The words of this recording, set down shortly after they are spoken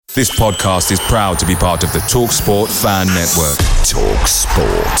This podcast is proud to be part of the TalkSport Fan Network.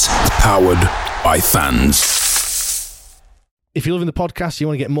 TalkSport. Powered by fans. If you're loving the podcast, you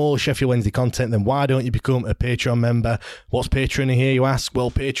want to get more Sheffield Wednesday content, then why don't you become a Patreon member? What's Patreon here, you ask?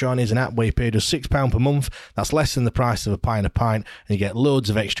 Well, Patreon is an app where you pay just £6 per month. That's less than the price of a pint, and you get loads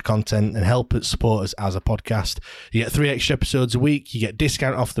of extra content and help support us as a podcast. You get 3 extra episodes a week, you get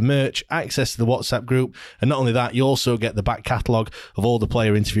discount off the merch, access to the WhatsApp group, and not only that, you also get the back catalogue of all the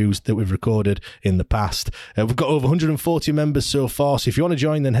player interviews that we've recorded in the past. We've got over 140 members so far, so if you want to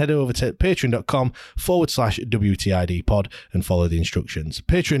join, then head over to patreon.com/WTID pod and follow the instructions.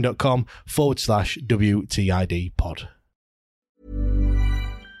 Patreon.com/WTID pod.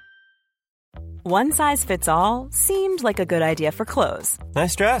 One size fits all seemed like a good idea for clothes.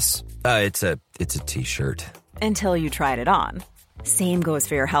 Nice dress. It's a t-shirt. Until you tried it on. Same goes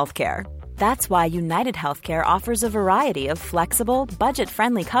for your healthcare. That's why United Healthcare offers a variety of flexible,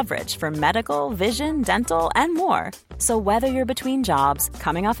 budget-friendly coverage for medical, vision, dental, and more. So whether you're between jobs,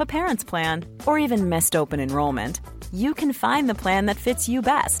 coming off a parent's plan, or even missed open enrollment, you can find the plan that fits you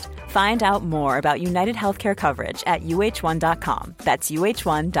best. Find out more about United Healthcare coverage at uh1.com. That's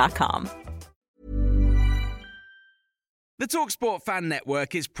uh1.com. The TalkSport Fan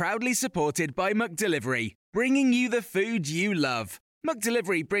Network is proudly supported by McDelivery, bringing you the food you love.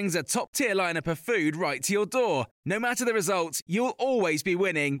 McDelivery brings a top-tier lineup of food right to your door. No matter the result, you'll always be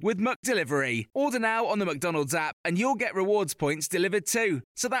winning with McDelivery. Order now on the McDonald's app and you'll get rewards points delivered too.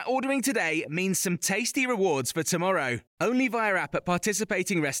 So that ordering today means some tasty rewards for tomorrow. Only via app at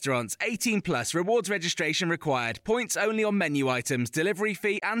participating restaurants. 18 plus. Rewards registration required. Points only on menu items. Delivery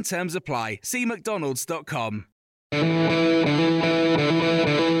fee and terms apply. See mcdonalds.com.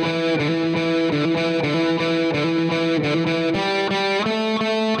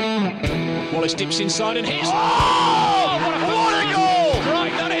 Wallace dips inside and hits. Oh, what a goal!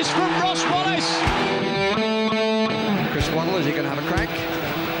 Right, that is from Ross Wallace. Chris Waddle, is he going to have a crack?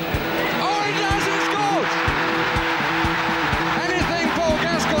 Oh, he does! He scores! Anything Paul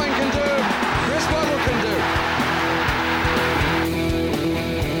Gascoigne can do, Chris Waddle can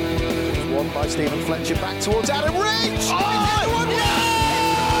do. Won by Stephen Fletcher, back towards Adam Reach. Oh!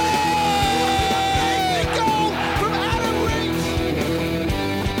 Goal from Adam Reach.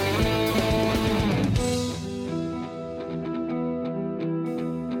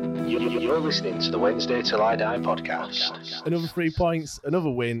 You're listening to the Wednesday Till I Die podcast. Another 3 points, another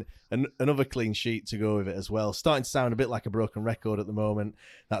win, and another clean sheet to go with it as well. Starting to sound a bit like a broken record at the moment.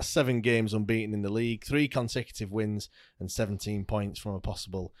 That's 7 games unbeaten in the league, 3 consecutive wins, and 17 points from a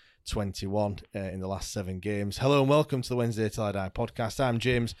possible 21 in the last 7 games. Hello and welcome to the Wednesday Till I Die podcast. I'm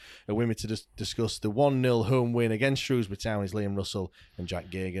James, and with me to discuss the 1-0 home win against Shrewsbury Town is Liam Russell and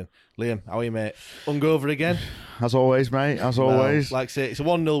Jack Gagan. Liam, how are you, mate? Hungover again? As always, mate, as always. Like I say, it's a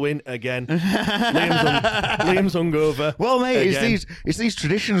 1-0 win again. Liam's hungover. Well, mate, again. it's these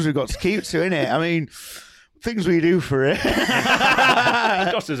traditions we've got to keep to, innit? I mean, things we do for it.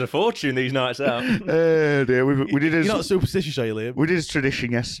 It cost us a fortune these nights out. Oh dear, we did. You're not superstitious, are you, Liam? We did a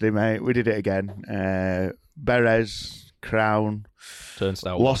tradition yesterday, mate. We did it again. Beres, Crown,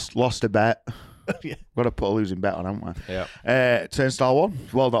 Turnstile. Lost a bet. Yeah. Got to put a losing bet on, haven't we? Yeah. Turnstile won.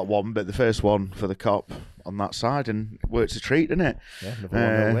 Well, not one, but the first one for the Cop on that side, and worked a treat, didn't it? Yeah,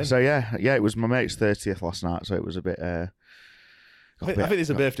 another 1-0 win. So yeah, it was my mate's 30th last night, so it was a bit. I think there's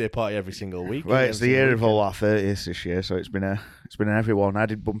a birthday party every single week. Well, it's the year of all our 30th this year, so it's been an everyone. I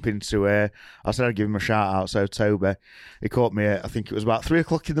did bump into I said I'd give him a shout out. So Toby, he caught me at, I think it was about 3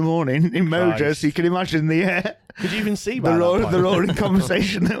 o'clock in the morning in Mojo, so you can imagine the Could you even see the roaring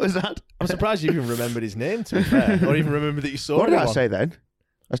conversation that was had. I'm surprised you even remembered his name, to be fair, or even remember that you saw What him. did I say then?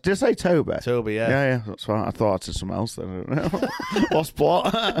 Did I say Toby? Toby, yeah. Yeah, that's right. I thought I said something else then. Lost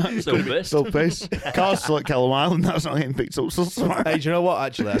plot. Still pissed. Still pissed. Car's still at Kellum Island. That's not getting picked up. Hey, do you know what,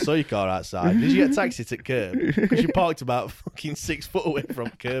 actually? I saw your car outside. Did you get taxied at curb? Because you parked about fucking 6 foot away from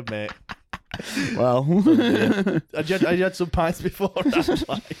curb, mate. Well, I had some pints before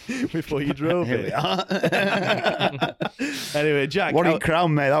you drove here it. we are. Anyway, Jack. What in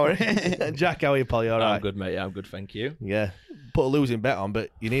Crown, mate? That were it. Jack, how are you, pal? You all right? I'm good, mate. Yeah, I'm good, thank you. Yeah. Put a losing bet on, but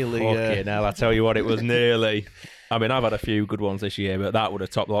you nearly... Okay, now I tell you what, it was nearly... I mean, I've had a few good ones this year, but that would have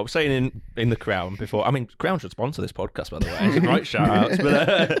topped the lot. I was saying in the Crown before... I mean, Crown should sponsor this podcast, by the way. It's a great shout-outs.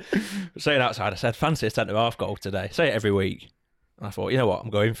 But saying outside, I said, fancy a centre-half goal today. Say it every week. And I thought, you know what, I'm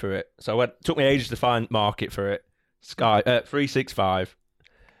going for it. So it took me ages to find market for it. Sky 365.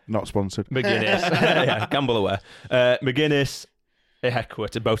 Not sponsored. McGuinness. Yeah, gamble aware. McGuinness,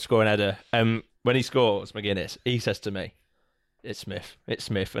 Heckworth to both score an header. When he scores, McGuinness, he says to me, It's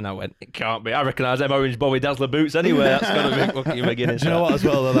Smith. And I went, it can't be. I recognise them orange Bobby Dazzler boots anyway. That's got to be fucking McGuinness. Do you know what as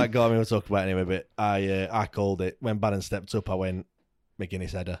well, though, that got me, we'll talk about it anyway, but I called it. When Bannon stepped up, I went,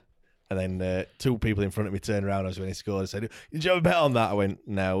 McGuinness header. And then two people in front of me turned around as when he scored and said, did you have a bet on that? I went,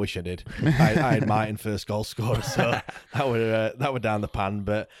 no, I wish I did. I had Martin first goal scorer, so that were down the pan.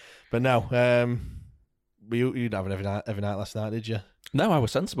 But no, you didn't have an every night last night, did you? No, I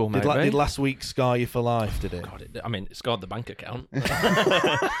was sensible, mate. Did last week scar you for life, did it? God, it scarred the bank account.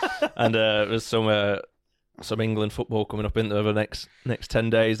 And there's some England football coming up over the next 10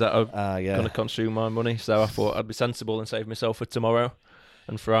 days that are going to consume my money. So I thought I'd be sensible and save myself for tomorrow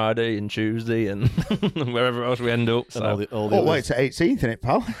and Friday and Tuesday and wherever else we end up. So. Wait to 18th, innit,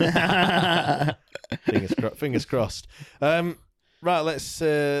 pal? Fingers crossed. Right, let's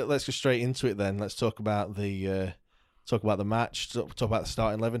go straight into it then. Let's talk about the match. Talk about the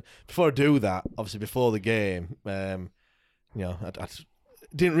starting 11. Before I do that, obviously before the game, I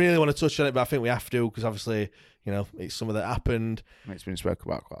didn't really want to touch on it, but I think we have to because obviously, it's something that happened. It's been spoken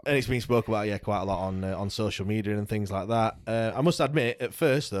about quite a lot. And it's been spoken about, quite a lot on social media and things like that. I must admit, at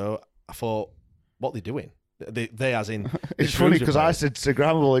first though, I thought, what are they doing? They as in... It's funny because I said to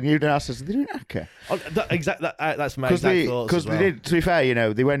Granville and you didn't ask us, they doing okay. That's my exact thoughts because they did, to be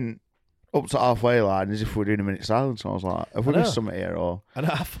fair, they went up to halfway line as if we were doing a minute silence. And I was like, have we missed something here? Or... I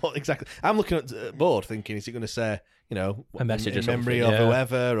thought exactly. I'm looking at the board thinking, is he going to say, a message in memory of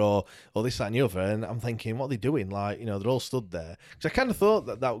whoever or this, that and the other? And I'm thinking, what are they doing? Like, they're all stood there. Because I kind of thought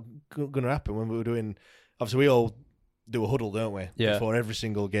that was going to happen when we were doing... Obviously, we all do a huddle, don't we? Yeah. Before every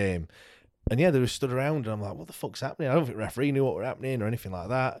single game. And they were stood around, and I'm like, what the fuck's happening? I don't think the referee knew what were happening or anything like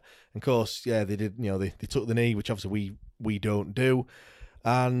that. And of course, they did, they took the knee, which obviously we don't do.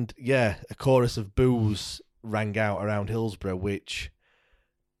 And a chorus of boos rang out around Hillsborough, which,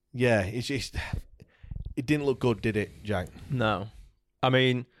 it's just, it didn't look good, did it, Jack? No. I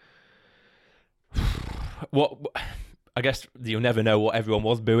mean, I guess you'll never know what everyone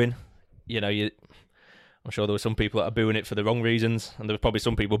was booing. I'm sure there were some people that are booing it for the wrong reasons, and there were probably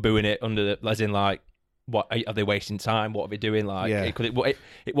some people booing it as in like, what are they wasting time? What are they doing? Like,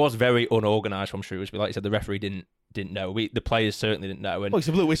 it was very unorganised from Shrews. But like you said, the referee didn't know. The players certainly didn't know. And it's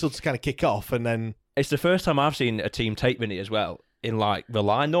a blue whistle to kind of kick off, and then it's the first time I've seen a team take the knee as well in like the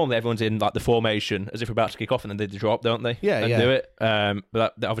line. Normally, everyone's in like the formation as if we're about to kick off, and then they drop, don't they? Yeah, and do it.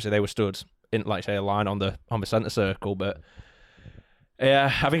 But obviously they were stood in, like say, a line on the centre circle, but.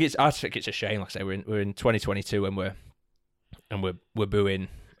 Yeah, I think it's a shame. Like I say, we're in 2022 and we're booing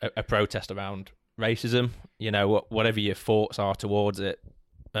a protest around racism. Whatever your thoughts are towards it,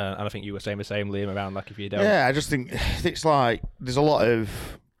 and I think you were saying the same, Liam, around like if you don't. Yeah, I just think it's like there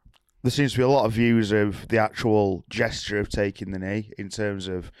seems to be a lot of views of the actual gesture of taking the knee in terms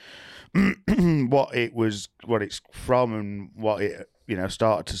of what it's from and what it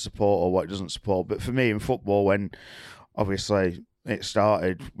started to support or what it doesn't support. But for me in football, when obviously they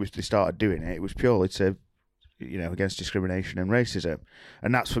started doing it, it was purely to, against discrimination and racism.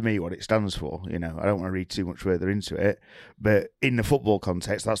 And that's for me what it stands for. I don't want to read too much further into it, but in the football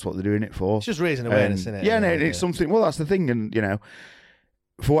context, that's what they're doing it for. It's just raising awareness, isn't it? Yeah, it's something, well, that's the thing. And,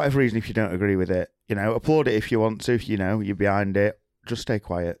 for whatever reason, if you don't agree with it, applaud it if you want to, if you're behind it, just stay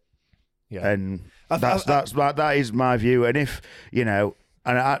quiet. Yeah. And that is my view. And if, I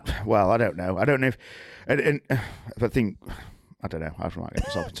don't know. I don't know if I think... I don't know. I might get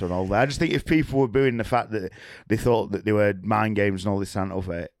myself into an old. I just think if people were booing the fact that they thought that they were mind games and all this and of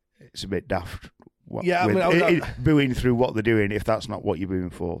it, it's a bit daft. Booing through what they're doing if that's not what you're booing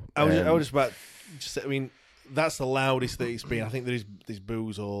for. I was just about to say, I mean, that's the loudest that it's been. I think there's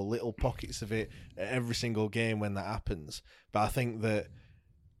boos or little pockets of it at every single game when that happens. But I think that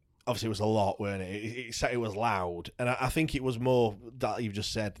obviously it was a lot, weren't it? It was loud, and I think it was more that you've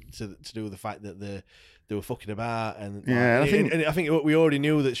just said to do with the fact that they were fucking about, and I think we already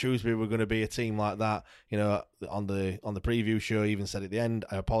knew that Shrewsbury were going to be a team like that. On the preview show, even said at the end,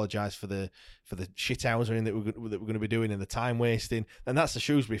 I apologise for the shithousery that we're going to be doing and the time wasting, and that's the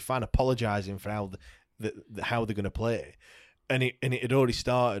Shrewsbury fan apologising for how they're going to play. And it had already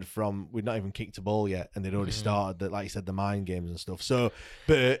started from, we'd not even kicked a ball yet, and they'd already started, like you said, the mind games and stuff. So,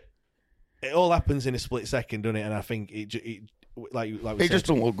 but it all happens in a split second, doesn't it? And I think it like we it said, just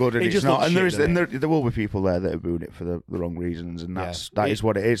doesn't look good, and it's not. And there will be people there that are booing it for the wrong reasons, and that is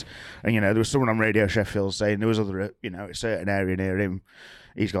what it is. And there was someone on Radio Sheffield saying there was other, a certain area near him.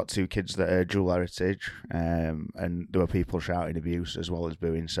 He's got 2 kids that are dual heritage, and there were people shouting abuse as well as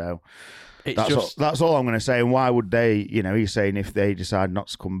booing. So that's all I'm going to say. And why would they? He's saying if they decide not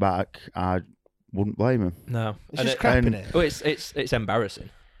to come back, I wouldn't blame him. No, it's just crap, innit? Well, it's embarrassing.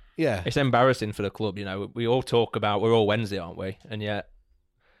 Yeah. It's embarrassing for the club, you know. We all talk about we're all Wednesday, aren't we? And yet,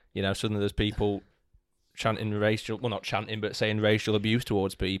 you know, suddenly there's people chanting racial, well, not chanting, but saying racial abuse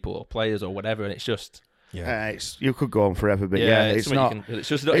towards people or players or whatever, and it's just. Yeah, you could go on forever, but it's not. It's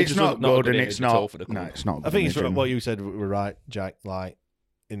just it's not good, and it's not for the club. No, it's not. I think it's what you said were right, Jack. Like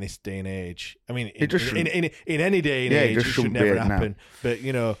in this day and age, I mean, in any day and age, it should never happen. But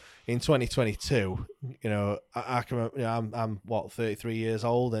you know, in 2022, you know, I can remember, you know, I'm 33 years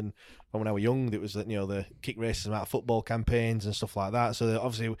old, and when I was young, it was the kick racism out of football campaigns and stuff like that. So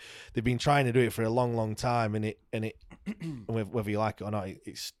obviously they've been trying to do it for a long, long time, and it whether you like it or not,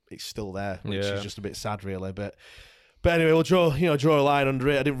 it's still there, which is just a bit sad, really. But anyway, we'll draw a line under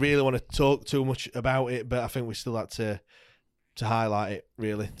it. I didn't really want to talk too much about it, but I think we still had to highlight it,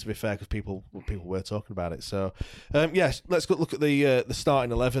 really, to be fair, because people were talking about it. So yes, let's go look at the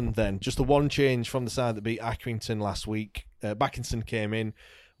starting 11 then. Just the one change from the side that beat Accrington last week. Backinson came in,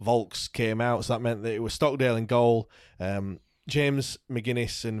 Volks came out, so that meant that it was Stockdale in goal, James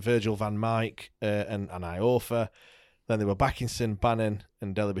McGuinness and Virgil van Mike and Iorfa. Then there were Backinson, Bannon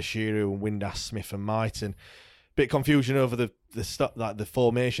and Delabashiru and Windass, Smith and Mighton. Bit confusion over the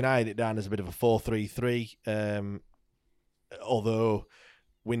formation. I had it down as a bit of a 4-3-3, although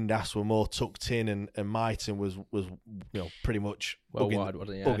Windass were more tucked in and Mighton was pretty much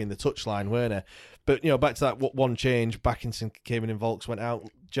bugging the touchline, weren't they? But back to that one change, Backinson came in Volks went out.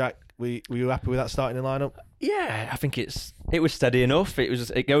 Jack, were you happy with that starting lineup? Yeah, I think it was steady enough.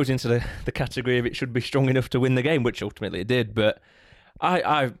 It goes into the category of it should be strong enough to win the game, which ultimately it did. But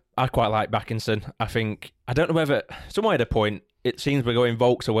I quite like Backinson. I don't know whether someone had a point. It seems we're going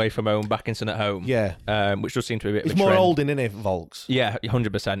Volks away from home, Backinson at home. Yeah, which does seem to be a bit. He's of a more trend. holding in it, Volks. Yeah,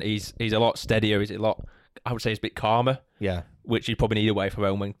 100%. He's a lot steadier. He's a lot. I would say he's a bit calmer. Yeah, which you probably need away from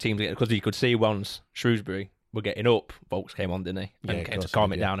home when teams get, because you could see once Shrewsbury were getting up, Volks came on, didn't he? And came to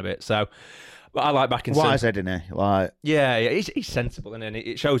calm it down a bit. So, but I like Backinson. Wise head, isn't he? Like, yeah, he's sensible, and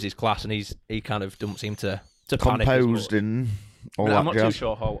it shows his class, and he kind of doesn't seem to composed panic and all I'm not jazz. too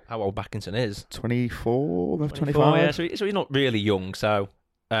sure how old Backinson is. 24, 25. Yeah, so he's not really young. So,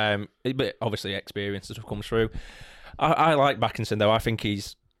 but obviously experience that comes through. I like Backinson though. I think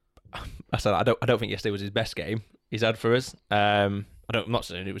I don't think yesterday was his best game he's had for us. I'm not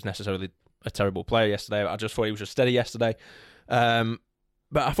saying it was necessarily a terrible player yesterday. I just thought he was just steady yesterday. But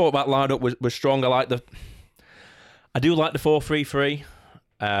I thought that lineup was strong. I do like the 4-3-3.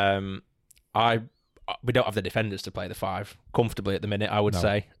 We don't have the defenders to play the 5 comfortably at the minute, I would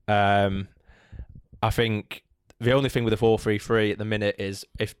say. I think the only thing with the 4-3-3 at the minute is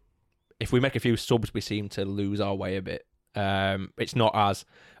if we make a few subs, we seem to lose our way a bit. It's not as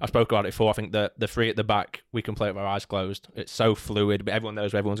I spoke about it before. I think the 3 at the back we can play with our eyes closed. It's so fluid, but everyone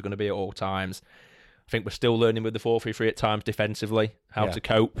knows where everyone's going to be at all times. I think we're still learning with the 4-3-3 at times defensively how to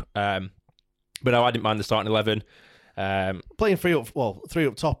cope. But no, I didn't mind the starting 11. Playing 3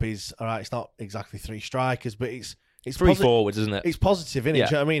 up top is all right. It's not exactly 3 strikers, but it's 3 forwards, isn't it? It's positive, isn't it? Yeah.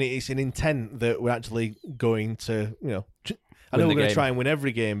 Do you know what I mean? It's an intent that we're actually going to, I know we're going to try and win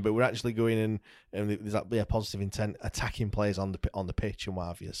every game, but we're actually going in, and there's that positive intent, attacking players on the pitch and what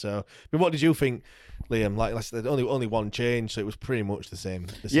have you. So, I mean, what did you think, Liam? Like I said, only one change, so it was pretty much the same.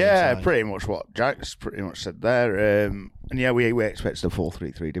 Yeah, pretty much what Jack's pretty much said there. And yeah, we expected a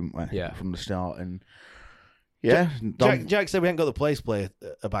 4-3-3, didn't we? Yeah, from the start. And yeah, Jack said we hadn't got the place play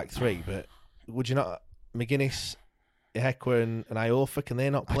a back 3, but would you not, McGuinness, Hekwa and Iorfa, can they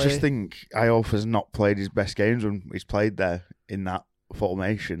not play? I just think Iorfa's not played his best games when he's played there in that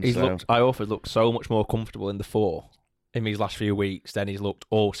formation. Iorfa's looked so much more comfortable in the 4 in these last few weeks than he's looked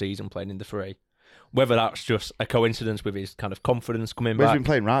all season playing in the 3. Whether that's just a coincidence with his kind of confidence coming back. He's been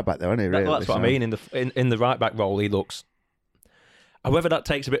playing right back there, hasn't he? Really? That's what I mean. In the right back role, he looks. However, that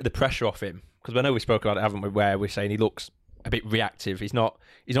takes a bit of the pressure off him, because I know we spoke about it, haven't we? Where we're saying he looks a bit reactive. He's not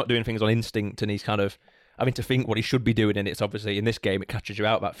doing things on instinct, and he's kind of having to think what he should be doing. And it's obviously in this game it catches you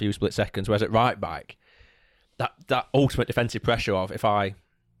out that few split seconds. Whereas at right back, that ultimate defensive pressure of if I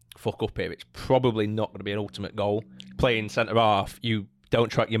fuck up here, it's probably not going to be an ultimate goal. Playing centre half, you don't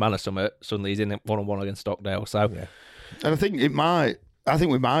track your man or something. Suddenly he's in 1-on-1 against Stockdale. So, yeah. And I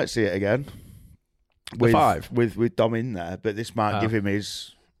think we might see it again. With 5 with Dom in there, but this might give him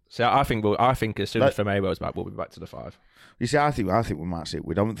his. So I think as soon as Firmayo's back, we'll be back to the 5. You see, I think we might see it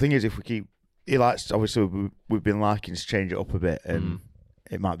with Dom. The thing is, if we keep, he likes, obviously we've been liking to change it up a bit, and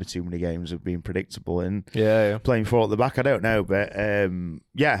it might be too many games of being predictable and playing 4 at the back. I don't know, but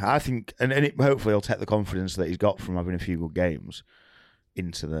I think, and hopefully he'll take the confidence that he's got from having a few good games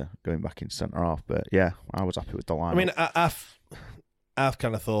into going back into centre half. But yeah, I was happy with the line. I mean, I've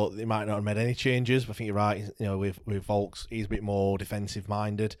kind of thought they might not have made any changes, but I think you're right. You know, with Volks, he's a bit more defensive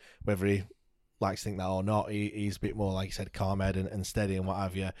minded, whether he likes to think that or not. He's a bit more, like you said, calm-headed and steady and what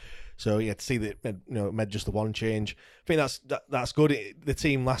have you. So yeah, to see that, you know, it made just the one change, I think that's good. The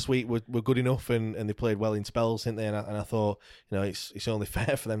team last week were good enough, and they played well in spells, didn't they? And I thought, you know, it's only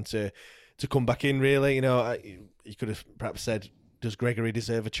fair for them to come back in. Really, you know, you could have perhaps said, does Gregory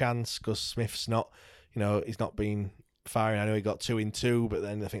deserve a chance? Because Smith's not, you know, he's not been firing. I know he got 2 in 2, but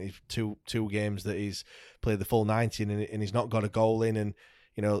then I think it's two games that he's played the full 90 and he's not got a goal in. And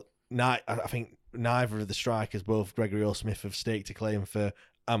you know, I think neither of the strikers, both Gregory or Smith, have staked a claim for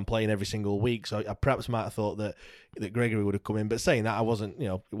I'm playing every single week. So I perhaps might have thought that Gregory would have come in. But saying that, I wasn't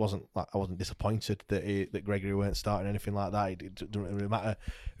disappointed that Gregory weren't starting anything like that. It doesn't really matter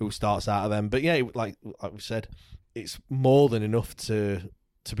who starts out of them. But yeah, like we said, it's more than enough to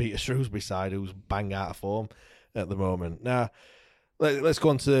beat a Shrewsbury side who's bang out of form at the moment. Now, let's go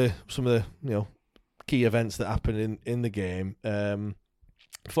on to some of the, you know, key events that happened in the game.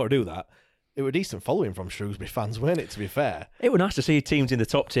 Before I do that, it was a decent following from Shrewsbury fans, weren't it, to be fair? It was nice to see teams in the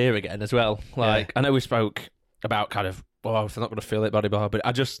top tier again as well. Like, yeah. I know we spoke about kind of, well, if they're not going to feel it, but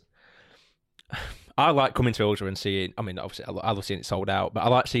I like coming to Ulster and seeing, I mean, obviously I love seeing it sold out, but I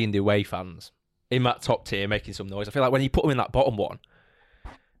like seeing the away fans in that top tier making some noise. I feel like when you put them in that bottom one,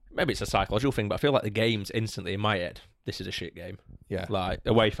 maybe it's a psychological thing, but I feel like the game's instantly in my head, this is a shit game. Yeah. Like,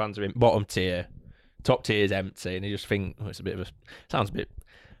 away fans are in bottom tier, top tier is empty, and you just think, oh, it's sounds a bit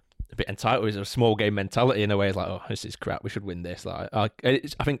entitled. It's a small game mentality in a way. It's like, oh, this is crap, we should win this. Like, I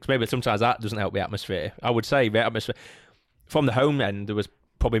think maybe sometimes that doesn't help the atmosphere. I would say the atmosphere from the home end, there was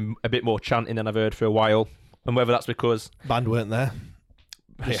probably a bit more chanting than I've heard for a while, and whether that's because band weren't there.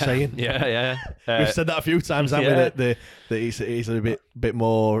 Just saying. Yeah. We've said that a few times, haven't we? That he's a bit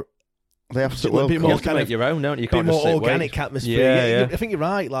more. They have to make your own, don't you? A bit more organic atmosphere. Yeah. I think you're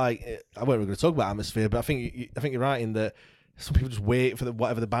right. Like, I wasn't going to talk about atmosphere, but I think you're right in that some people just wait for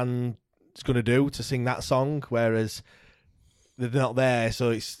whatever the band's going to do to sing that song, whereas they're not there.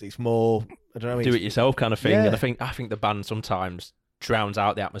 So it's more, I don't know, do it yourself kind of thing. Yeah. And I think the band sometimes drowns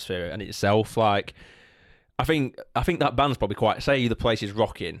out the atmosphere and itself. Like, I think that band's probably quite, say the place is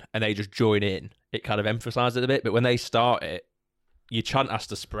rocking and they just join in, it kind of emphasises it a bit. But when they start it, your chant has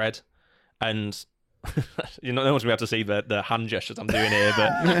to spread. And you know, no one's going to be able to see the hand gestures I'm doing here,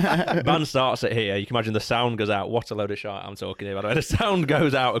 but the band starts it here. You can imagine the sound goes out. What a load of shit I'm talking here, by the way. The sound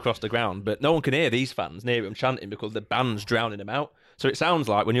goes out across the ground, but no one can hear these fans near them chanting because the band's drowning them out. So it sounds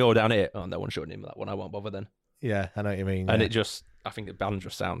like when you're down here, oh, no one's showing him that one, I won't bother then. Yeah, I know what you mean. And I think the band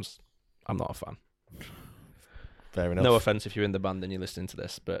just sounds, I'm not a fan. Fair enough. No offence if you're in the band and you're listening to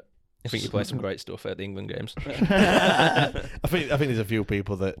this, but I think you play some great stuff at the England games. I think there's a few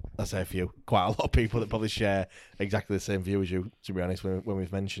people that, I say a few, quite a lot of people that probably share exactly the same view as you, to be honest, when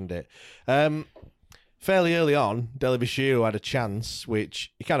we've mentioned it. Fairly early on, Delabashir had a chance,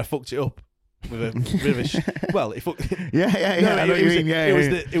 which he kind of fucked it up with a bit of a... well, he fucked...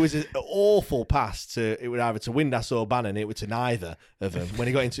 It was an awful pass to... It was either to Windass or Bannon, it was to neither of them, when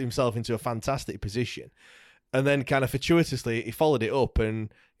he got himself into a fantastic position. And then kind of fortuitously, he followed it up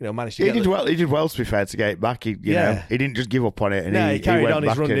and, you know, managed to get... He did well, to be fair, to get it back. He didn't just give up on it. And he carried on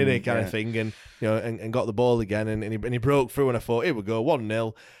his run, didn't he, kind of thing, and, you know, and got the ball again, and he broke through, and I thought, here we go,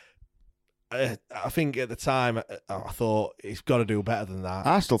 1-0. I think at the time, I thought he's got to do better than that.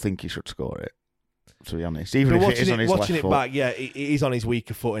 I still think he should score it, to be honest. Even if it is on his left foot. Watching it back, yeah, he's on his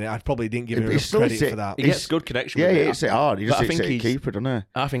weaker foot, and I probably didn't give him enough credit for that. He gets good connection with it. Yeah, he hits it hard. He just hits it at keeper, doesn't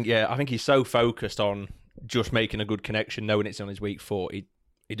he? I think he's so focused on just making a good connection, knowing it's on his weak foot.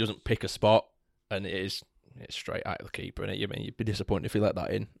 He doesn't pick a spot, and it's straight out of the keeper. And you'd be disappointed if you let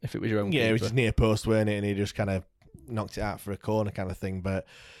that in, if it was your own keeper. Yeah, it was near post, weren't it? And he just kind of knocked it out for a corner kind of thing. But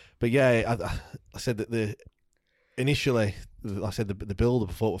yeah, I said that initially, I said the build-up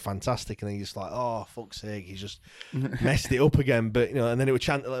I thought was fantastic, and then you're just like, oh, fuck's sake, he's just messed it up again. But, you know, and then it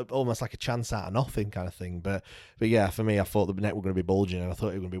would almost like a chance out of nothing kind of thing. But yeah, for me, I thought the net were going to be bulging, and I thought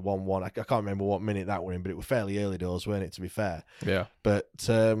it was going to be 1-1. I can't remember what minute that were in, but it was fairly early doors, weren't it, to be fair? Yeah. But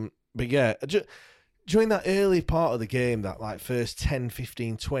yeah, during that early part of the game, that like first 10,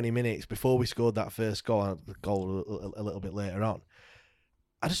 15, 20 minutes before we scored that first goal, the goal a little bit later on,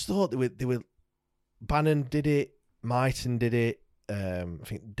 I just thought they were Bannon did it, Myton did it, I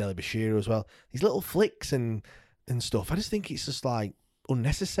think Delabashir as well. These little flicks and stuff. I just think it's just like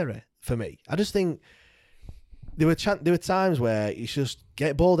unnecessary for me. I just think there were times where it's just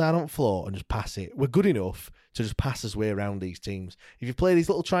get ball down on the floor and just pass it. We're good enough to just pass his way around these teams. If you play these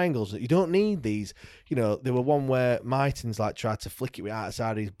little triangles, you don't need these. You know, there were one where Myton's like tried to flick it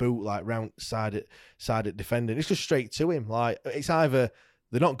outside his boot, like round side at defending. It's just straight to him. Like it's either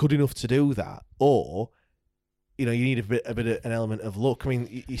they're not good enough to do that, or you know, you need a bit of an element of luck. I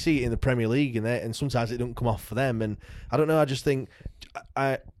mean, you see it in the Premier League, and sometimes it don't come off for them. And I don't know. I just think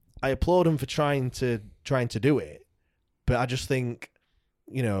I applaud them for trying to do it, but I just think,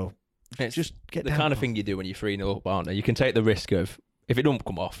 you know, it's just get the kind of thing you do when you're 3-0 up, aren't you? You can take the risk of, if it don't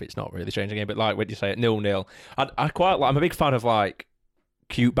come off, it's not really changing the game. But like when you say it 0-0, I quite like. I'm a big fan of like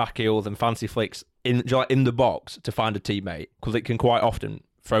cute back heels and fancy flicks in the box to find a teammate, because it can quite often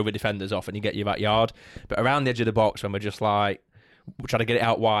throw the defenders off and you get your backyard. But around the edge of the box, when we're just like we're trying to get it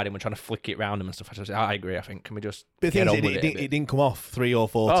out wide and we're trying to flick it round them and stuff, I agree. I think, can we just get on with it? It didn't come off 3 or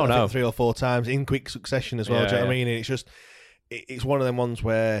 4 Oh, no. 3 or 4 times in quick succession as well. Yeah, do you know what I yeah. mean? And it's just it's one of them ones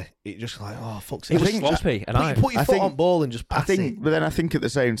where it just like, oh fuck's sake. It was sloppy, and put your foot on ball and just pass it. But then I think at the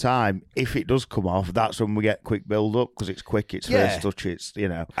same time, if it does come off, that's when we get quick build up, because it's quick, it's first touch, it's, you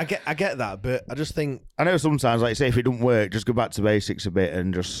know. I get that, but I just think, I know sometimes, like say, if it doesn't work, just go back to basics a bit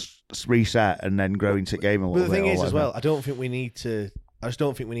and just reset and then grow into game a little bit. But the thing is as well, I just don't think we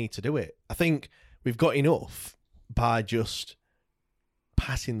need to do it. I think we've got enough by just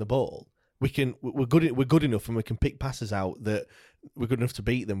passing the ball. We're good enough, and we can pick passes out that we're good enough to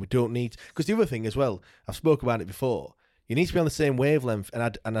beat them. We don't need, because the other thing as well, I've spoke about it before. You need to be on the same wavelength,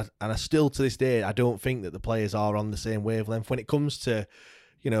 and I still to this day I don't think that the players are on the same wavelength when it comes to,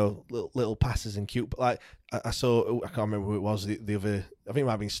 you know, little passes and cute. Like I saw, I can't remember who it was. The other, I think it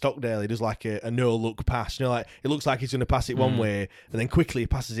might have been Stockdale. He does like a no look pass. You know, like it looks like he's going to pass it one way, and then quickly he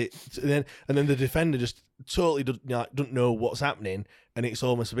passes it, and then the defender just totally doesn't know what's happening, and it's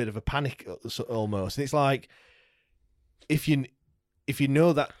almost a bit of a panic almost. And it's like if you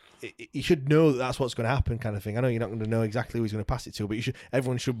know that. You should know that that's what's going to happen, kind of thing. I know you're not going to know exactly who he's going to pass it to, but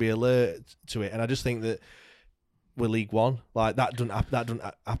everyone should be alert to it. And I just think that we're League One, like that doesn't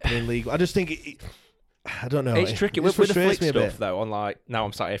happen in League. I just think I don't know. It's tricky with the flick stuff though. On like now,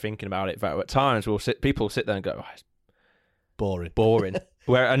 I'm sat here thinking about it. But at times, people sit there and go, oh, it's boring.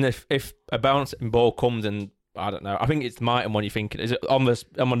 Where and if a bouncing ball comes and I don't know, I think it's Myton one you're thinking. Is it on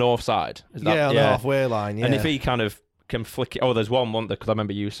the north side? Is that, on the halfway line. Yeah, and if he kind of can flick it. Oh, there's one because I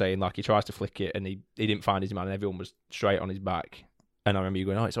remember you saying like he tries to flick it and he didn't find his man and everyone was straight on his back. And I remember you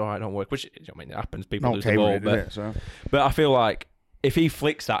going, oh, it's all right, don't work. Which, I mean, it happens. People lose the ball. But I feel like if he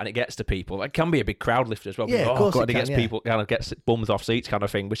flicks that and it gets to people, it can be a big crowd lifter as well. Yeah, of course God, it gets people, kind of gets bums off seats kind of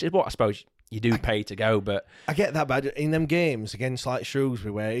thing, which is what I suppose you do pay to go. But I get that, but in them games against like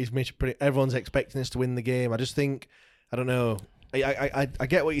Shrewsbury, where everyone's expecting us to win the game, I just think, I don't know. I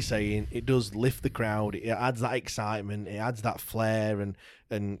get what you're saying. It does lift the crowd. It adds that excitement. It adds that flair,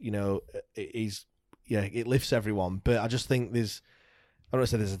 and you know, it lifts everyone. But I just think I don't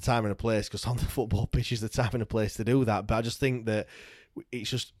say there's a time and a place, because on the football pitch is the time and a place to do that. But I just think that it's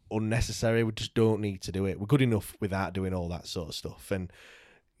just unnecessary. We just don't need to do it. We're good enough without doing all that sort of stuff. And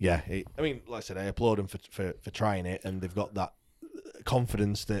yeah, I mean, like I said, I applaud them for trying it, and they've got that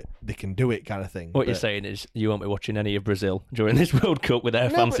confidence that they can do it, kind of thing. What you're saying is you won't be watching any of Brazil during this World Cup with their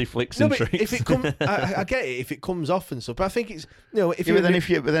fancy flicks and tricks. If it comes, I get it if it comes off and stuff. But I think it's, you know,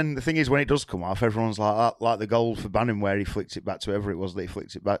 but then the thing is, when it does come off, everyone's like the goal for Bannon where he flicked it back to whoever it was that he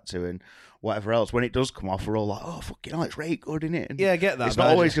flicked it back to, and whatever else. When it does come off, we're all like, oh fucking hell, it's right good, isn't it? And yeah, I get that. It's not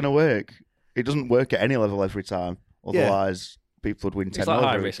always going to work. It doesn't work at any level every time. Otherwise. People would win 10 It's like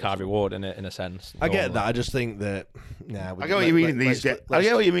high risk, high reward in a sense. I get that. I just think that. I get what you mean in these games. I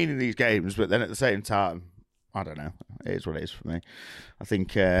get what you mean in these games, but then at the same time, I don't know. It is what it is for me. I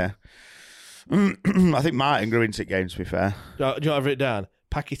think. I think Myton grew into games. To be fair, do you know what I've written down?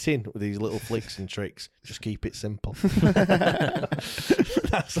 Pack it in with these little flicks and tricks. Just keep it simple. That's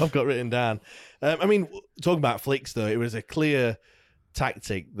what I've got written down. I mean, talking about flicks though, it was a clear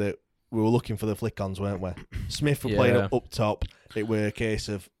tactic that. We were looking for the flick-ons, weren't we? Smith were playing up top. It were a case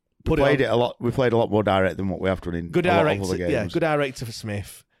of we played a lot more direct than what we have done in a lot of other games. Yeah, good director for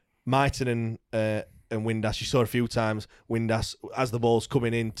Smith. Myton and Windass, you saw a few times. Windass, as the ball's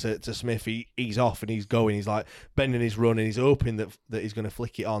coming in to Smith, he's off and he's going. He's like bending his run and he's hoping that he's going to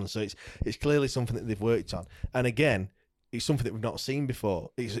flick it on. So it's clearly something that they've worked on. And again, it's something that we've not seen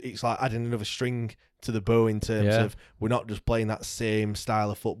before. It's like adding another string to the bow in terms of we're not just playing that same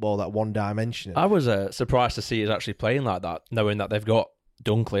style of football, that one dimension. I was surprised to see us actually playing like that, knowing that they've got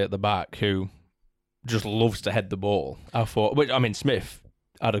Dunkley at the back who just loves to head the ball. I thought, I mean, Smith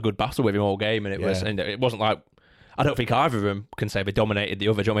had a good battle with him all game, and it wasn't like, I don't think either of them can say they dominated the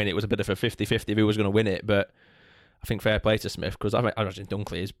other. Do you know what I mean? It was a bit of a 50-50 who was going to win it, but I think fair play to Smith, because I imagine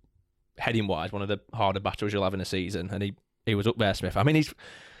Dunkley is, heading-wise, one of the harder battles you'll have in a season, and he was up there, Smith. I mean,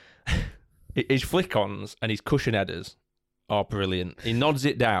 his flick-ons and his cushion headers are brilliant. He nods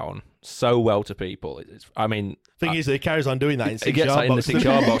it down so well to people. Thing is, he carries on doing that in 6 yard box. He gets that in the 6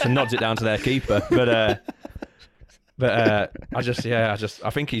 yard box and nods it down to their keeper. But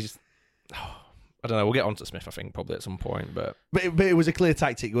I think he's. I don't know. We'll get on to Smith, I think, probably at some point. But it was a clear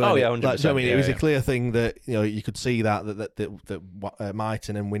tactic. Wasn't yeah, 100%. Like, I mean, it was a clear thing that you could see that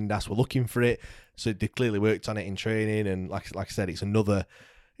Myton and Windass were looking for it, so they clearly worked on it in training. And like I said, it's another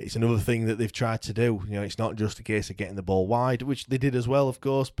thing that they've tried to do. It's not just a case of getting the ball wide, which they did as well, of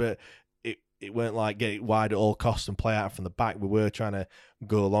course, but it weren't like get it wide at all costs and play out from the back. We were trying to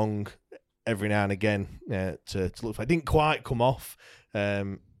go long every now and again to look for. It didn't quite come off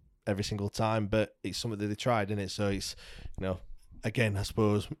every single time, but it's something that they tried, isn't it? So it's, again, I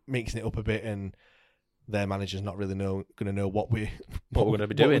suppose mixing it up a bit, and their manager's not really going to know what we're going to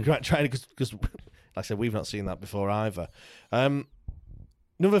be doing. Trying because, like I said, we've not seen that before either.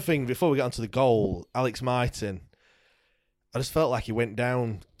 Another thing before we get onto the goal, Alex Myton, I just felt like he went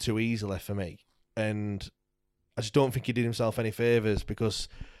down too easily for me, and I just don't think he did himself any favours, because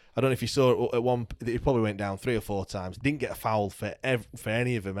I don't know if you saw at one, he probably went down 3 or 4 times, didn't get a foul for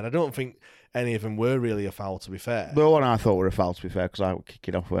any of them, and I don't think any of them were really a foul, to be fair. The one I thought were a foul, to be fair, because I would kick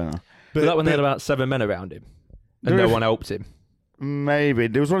it off, weren't I? But that one they had about 7 men around him, and no one helped him. Maybe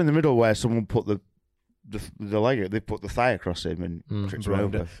there was one in the middle where someone put the leg, they put the thigh across him and tripped him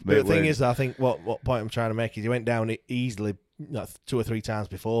over. But the thing is, I think what point I'm trying to make is he went down easily 2 or 3 times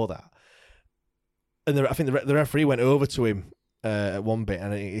before that, and I think the referee went over to him at one bit,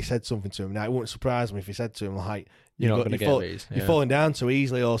 and he said something to him. Now, it wouldn't surprise me if he said to him, like, you're not going to get these. You're falling down too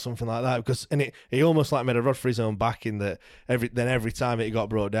easily or something like that. Because he almost like made a rod for his own back in that every time it got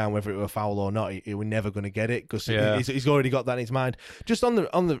brought down, whether it were a foul or not, he was never going to get it, because he's already got that in his mind. Just on the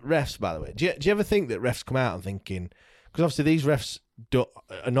refs, by the way, do you ever think that refs come out and thinking, because obviously these refs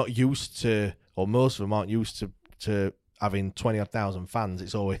are not used to, or most of them aren't used to having 20,000 fans.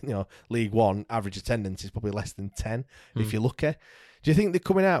 It's always, League One average attendance is probably less than 10 if you're lucky. Do you think they're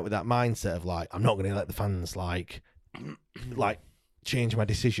coming out with that mindset of like, I'm not going to let the fans like change my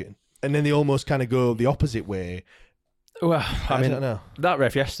decision, and then they almost kind of go the opposite way? Well, I don't know. That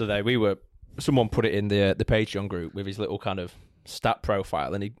ref yesterday, someone put it in the Patreon group with his little kind of stat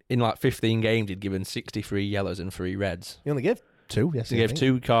profile, and in like 15 games he'd given 63 yellows and 3 reds. He only gave 2 yesterday. He gave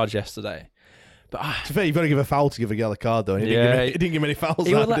 2 cards yesterday. But to be fair, you've got to give a foul to give a yellow card, though. He didn't give any fouls.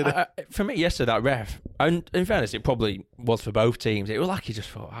 For me, yesterday, that ref, and in fairness, it probably was for both teams. It was like he just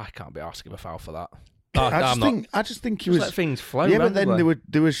thought, I can't be asked to give a foul for that. I just think he was let things flow. Yeah, but then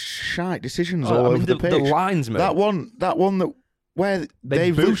there was shite decisions all over the pitch. The linesman. That one where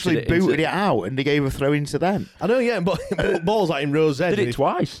they virtually booted it out and they gave a throw into them. I know, yeah, but balls like in Rose Edge. Did it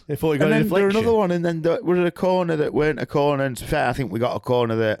twice. Before he got and a then there deflection. was another one, and then there was a corner that weren't a corner. And to be fair, I think we got a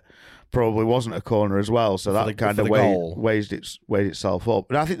corner that probably wasn't a corner as well, so that kind of weighed itself up.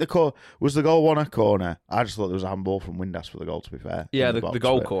 And I think was the goal one a corner. I just thought there was a handball from Windass for the goal, to be fair. Yeah, the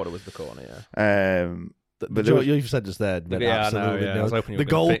goal corner was the corner, yeah. But you've said just there, but absolutely no. I was hoping the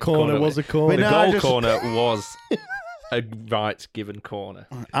goal corner was a corner. The goal corner was a right given corner.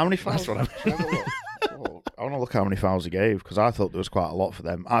 How many fouls? I want to look how many fouls he gave, because I thought there was quite a lot for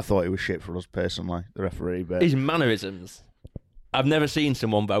them. I thought it was shit for us personally, the referee. But his mannerisms. I've never seen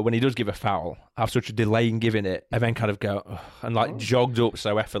someone, though, when he does give a foul, have such a delay in giving it, and then kind of go, and jogged up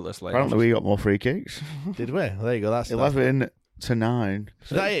so effortlessly. Apparently we got more free kicks. Did we? Well, there you go. That's 11 to 9.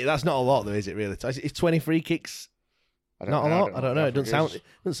 So that's not a lot, though, is it really? It's 20 free kicks. Not a lot. I don't know. It doesn't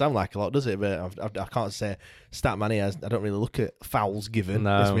sound like a lot, does it? But I can't say stat money. I don't really look at fouls given.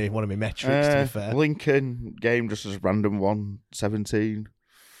 No. That's one of my metrics, to be fair. Lincoln game just as random one, 17.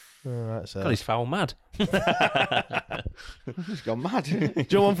 All right, so God, he's foul mad. He's gone mad. Do you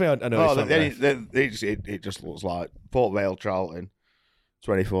know one thing I know? It just looks like Port Vale Charlton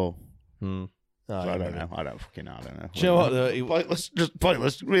 24. Oh, I don't know. I don't fucking know. I don't know. Do you know what? Though?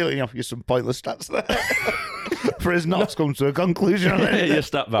 Pointless. Really off you some pointless stats there. For us not to come to a conclusion on it. Your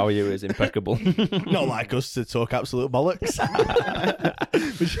stat value is impeccable. Not like us to talk absolute bollocks.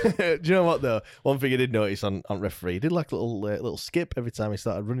 Do you know what, though? One thing I did notice on referee, he did like a little skip every time he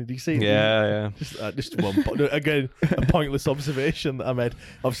started running. Do you see? Yeah. Just one. Again, a pointless observation that I made.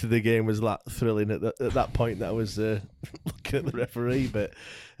 Obviously, the game was like thrilling at that point that I was looking at the referee. But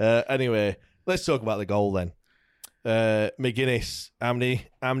anyway, let's talk about the goal then. McGuinness, how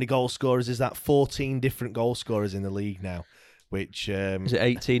many goal scorers is that? 14 different goal scorers in the league now, which is it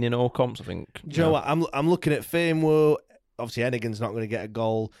 18 in all comps, I think. Do you know what? I'm looking at Famewell, obviously Hennigan's not going to get a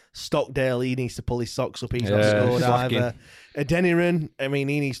goal. Stockdale, he needs to pull his socks up. He's not Yeah, scored slacking. either. Deniran, I mean,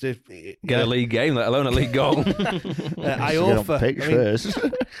 he needs to Get a league game, let alone a league goal.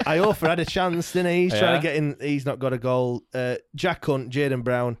 Iofa had a chance, didn't he? He's trying to get in. He's not got a goal. Jack Hunt, Jaden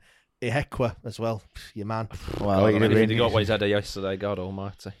Brown, Ihekwa as well. Your man. Well, he got what he's had yesterday, God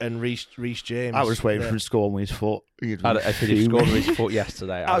almighty. And Reece James. I was waiting for him to score with his foot. If he scored with his foot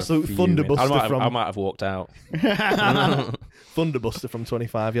yesterday, absolute thunderbuster I might have walked out. Thunderbuster from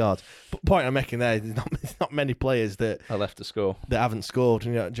 25 yards. But point I'm making there, there's not many players that I left to score that haven't scored. Do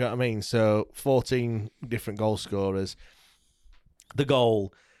you know what I mean? So 14 different goal scorers. The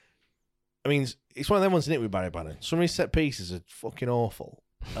goal, I mean, it's one of them ones, isn't it, with Barry Bannon? Some of his set pieces are fucking awful,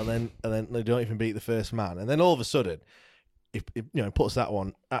 and then they don't even beat the first man, and then all of a sudden, if puts that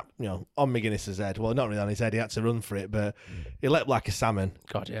one up, on McGuinness's head. Well, not really on his head. He had to run for it, but he leapt like a salmon.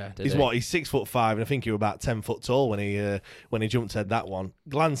 God, yeah. He's 6'5", and I think he was about 10 foot tall when he jumped head that one.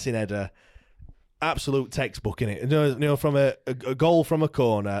 Glancing header, absolute textbook in it. From a goal from a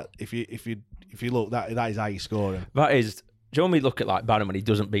corner. If you look, that is how you score him. That is. Do you know when we look at like Bannon when he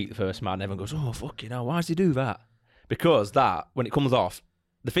doesn't beat the first man, everyone goes, "Oh fucking hell, why does he do that?" Because that when it comes off,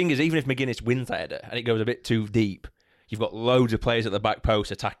 the thing is, even if McGuinness wins that header and it goes a bit too deep, you've got loads of players at the back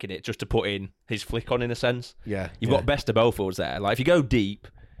post attacking it just to put in his flick on, in a sense. Yeah. You've got best of both worlds there. Like, if you go deep,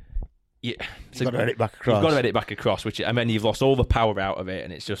 you've got to head it back across. You've got to head it back across, and then you've lost all the power out of it,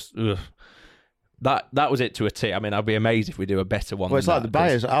 and it's just, ugh. That was it to a T. I mean, I'd be amazed if we do a better one. Well, it's like the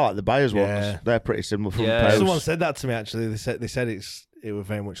Bayers. I like the Bayers ones. They're pretty similar from post. Someone said that to me, actually. They said it was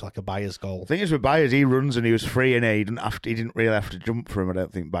very much like a Bayers goal. The thing is with Bayers, he runs and he was free and he didn't really have to jump for him, I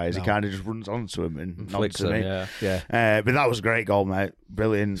don't think, Bayers. No. He kind of just runs onto him and flicks him. Yeah. But that was a great goal, mate.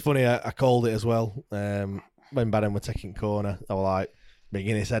 Brilliant. It's funny, I called it as well. When Bannon were taking corner, I was like,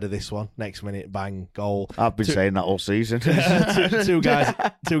 McGuinness head of this one. Next minute, bang, goal. I've been saying that all season. two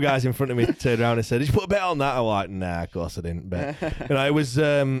guys in front of me turned around and said, "Did you put a bet on that?" I was like, "Nah, of course I didn't." But it was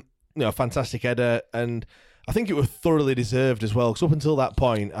a fantastic header, and I think it was thoroughly deserved as well. Because up until that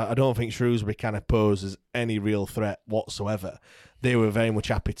point, I don't think Shrewsbury kind of posed as any real threat whatsoever. They were very much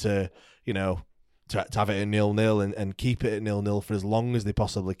happy to have it at 0-0 and keep it at 0-0 for as long as they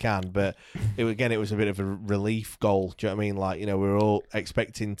possibly can. But it was a bit of a relief goal. Do you know what I mean? Like, we were all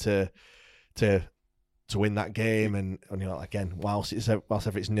expecting to win that game, and again, whilst ever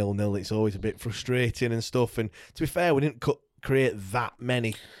it's 0-0, it's always a bit frustrating and stuff. And to be fair, we didn't create that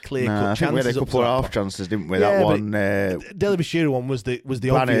many clear-cut chances. I think we had a couple of half chances, didn't we? Yeah, that one, Delabashira one was the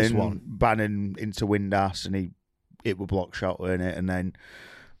obvious one. Bannon into Windass, and it was block shot, weren't it? And then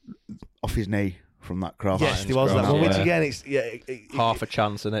off his knee from that cross. Yes, there was that one. Which again, it's half a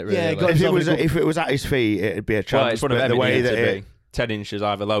chance, isn't it? Really? Yeah, if it was at his feet, it'd be a chance. Well, it's one of them, the way that it 10 inches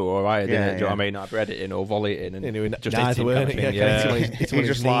either lower or higher, didn't it? Do you know what I mean? I'd read it in or volley it in, and just hit him. He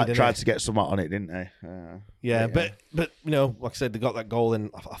just tried to get something on it, didn't he? But like I said, they got that goal,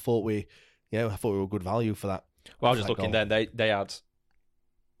 and I thought we were good value for that. Well, I was just looking then. They had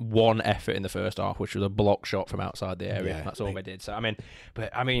one effort in the first half, which was a block shot from outside the area. Yeah, that's all they did. So I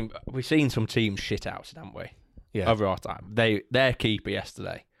mean, we've seen some teams shit out, haven't we? Yeah. Over our time, their keeper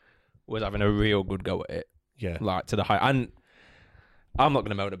yesterday was having a real good go at it. Yeah, like to the high. And I'm not going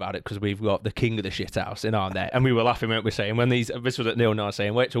to moan about it because we've got the king of the shit house in our net, and we were laughing, weren't we? Saying when this was at 0-0,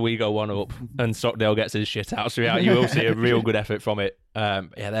 saying wait till we go one up and Stockdale gets his shit house. So you will see a real good effort from it.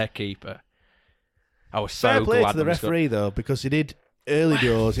 Their keeper. I was so fair play glad to the referee though, because he did. Early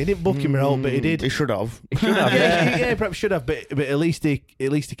doors, he didn't book him out, but he did. He should have. Yeah, perhaps should have. But at least he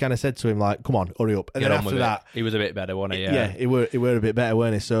kind of said to him like, "Come on, hurry up." And then after that, he was a bit better, wasn't he? Yeah, he were a bit better,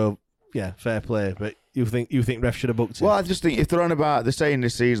 weren't he? So yeah, fair play. But you think ref should have booked him? Well, I just think if they're saying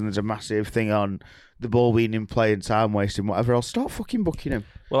this season there's a massive thing on the ball being in play and time wasting, whatever else, start fucking booking him.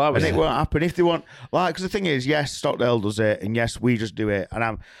 Well, it won't happen if they want. Because the thing is, yes, Stockdale does it, and yes, we just do it,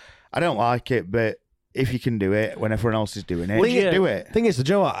 and I don't like it, but. If you can do it when everyone else is doing it, do it. Thing is,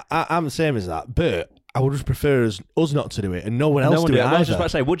 Joe, I'm the same as that, but I would just prefer us not to do it and no one else do it. I was just about to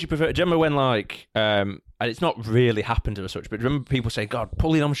say, would you prefer? Do you remember when and it's not really happened to us such, but remember people saying, "God,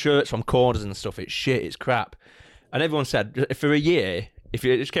 pulling on shirts from corners and stuff, it's shit, it's crap," and everyone said for a year. If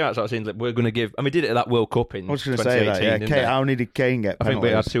it just came out, saying that we're going to give, and we did it at that World Cup in 2018. How many did Kane get? I think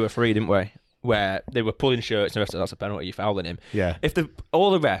we had 2 or 3, didn't we? Where they were pulling shirts and the rest of that's a penalty, you're fouling him. Yeah. If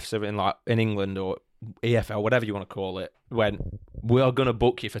all the refs are in England or EFL, whatever you want to call it, when we are going to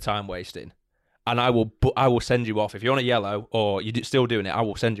book you for time wasting, and I will send you off if you're on a yellow or you're still doing it. I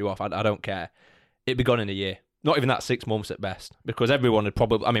will send you off. I don't care. It'd be gone in a year. Not even that 6 months at best, because everyone would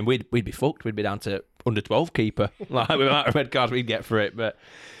probably. I mean, we'd be fucked. We'd be down to under 12 keeper. Like with that red cards, we'd get for it. But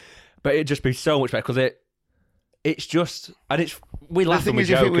it'd just be so much better because it's just, and it's we The laugh thing and we is,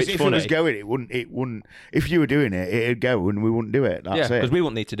 joke. if It's it funny. was going, it wouldn't. If you were doing it, it'd go, and we wouldn't do it. That's Yeah, it. because we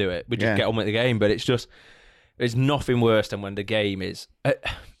wouldn't need to do it. We just get on with the game. But it's just, there's nothing worse than when the game is.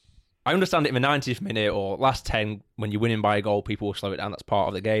 I understand it in the 90th minute or last 10, when you're winning by a goal, people will slow it down. That's part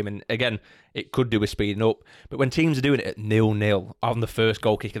of the game. And again, it could do with speeding up. But when teams are doing it at 0-0 on the first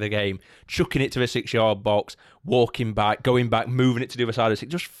goal kick of the game, chucking it to the 6-yard box, walking back, going back, moving it to the other side of the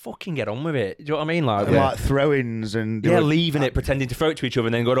 6, just fucking get on with it. Do you know what I mean? Like throw-ins and... leaving it, pretending to throw it to each other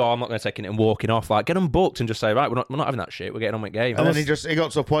and then go, oh, I'm not going to take it, and walking off. Like, get them booked and just say, right, we're not having that shit. We're getting on with the game. And then he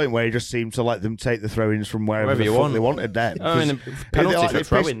got to a point where he just seemed to let them take the throw-ins from wherever the fuck they wanted them. I mean, penalty for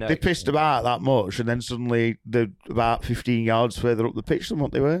throwing. They pissed about that much, and then suddenly they're about 15 yards further up the pitch than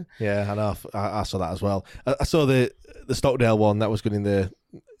what they were. Yeah, I know. I saw that as well. I saw the Stockdale one that was good in the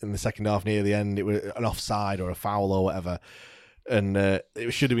second half near the end. It was an offside or a foul or whatever, and it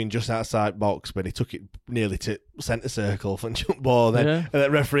should have been just outside box, but he took it nearly to centre circle for jump ball. And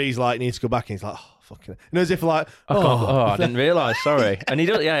the referee's like, needs to go back, and he's like, oh, fucking, as if like, I didn't realise. Sorry, and he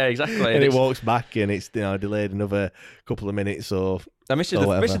does, yeah, exactly, and it walks back, and it's delayed another couple of minutes or. This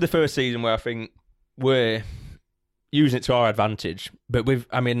is the first season where I think we're using it to our advantage, but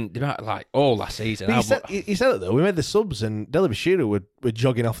like all last season. He said it though. We made the subs, and Delabashiru were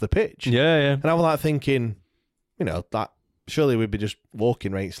jogging off the pitch. Yeah. And I was like thinking, that surely we'd be just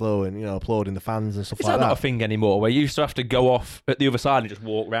walking right slow and applauding the fans and stuff like that. It's not a thing anymore where you used to have to go off at the other side and just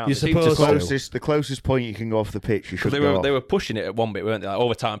walk round. You're supposed the closest point you can go off the pitch. You should they were pushing it at one bit, weren't they? Like,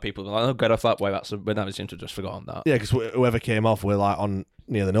 over time, people were like, "Oh, get off that way." But now they seem to have just forgotten that. Yeah, because whoever came off were like on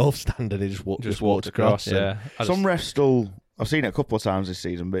near the north stand, and they just walked across. Yeah, some refs still. I've seen it a couple of times this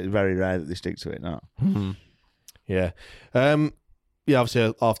season, but it's very rare that they stick to it now. Mm-hmm. Yeah,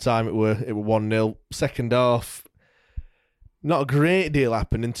 Obviously, half time it were 1-0. Second half, not a great deal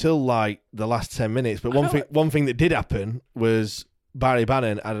happened until like the last 10 minutes. But one thing that did happen was Barry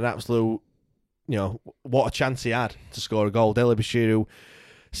Bannon had an absolute, what a chance he had to score a goal. Delabashiru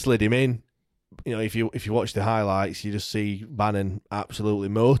slid him in. If you watch the highlights, you just see Bannon absolutely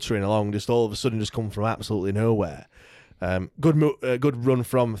motoring along, just all of a sudden just come from absolutely nowhere. Good run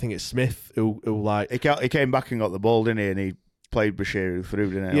from, I think it's Smith, who like he came back and got the ball, didn't he? And he played Bashiru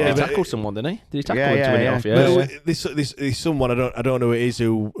through, didn't he? Yeah, he tackled someone, didn't he? Did he tackle him to win it off? Yeah. There's someone I don't know who it is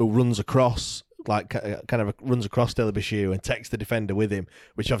who runs across, like kind of runs across Delabashiru and takes the defender with him,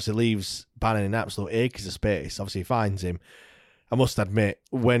 which obviously leaves Bannon in absolute acres of space. Obviously, he finds him. I must admit,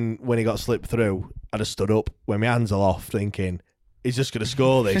 when he got slipped through, I just stood up when my hands are off, thinking, he's just going to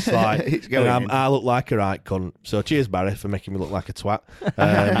score this. Like, I look like a right cunt. So cheers, Barry, for making me look like a twat.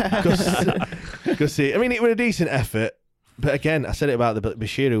 Because it was a decent effort. But again, I said it about the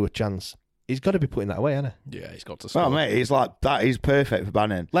Bashiru chance. He's got to be putting that away, hasn't he? Yeah, he's got to score. Oh, mate, it's like that. He's perfect for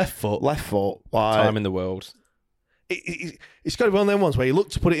Bannon. Left foot. Time in the world. It's got to be one of them ones where you look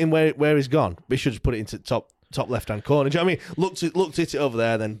to put it in where he's gone, but he should just put it into top left-hand corner. Do you know what I mean? Looked at it over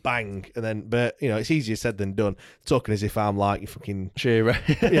there, then bang, and then, but, it's easier said than done. Talking as if I'm like fucking... Shearer.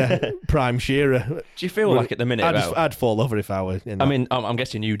 Yeah, prime Shearer. Do you feel like at the minute... I'd fall over if I were... I'm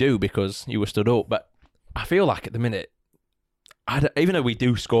guessing you do because you were stood up, but I feel like at the minute, even though we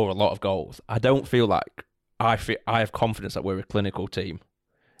do score a lot of goals, I don't feel like I have confidence that we're a clinical team.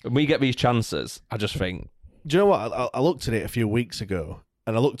 When we get these chances, I just think... Do you know what? I looked at it a few weeks ago,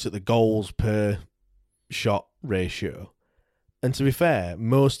 and I looked at the goals per shot ratio, and to be fair,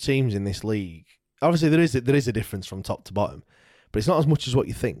 most teams in this league, obviously there is a difference from top to bottom, but it's not as much as what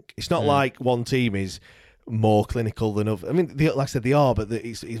you think. It's not like one team is more clinical than other. I mean, like I said, they are, but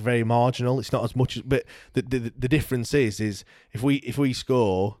it's very marginal. It's not as much as, but the difference is if we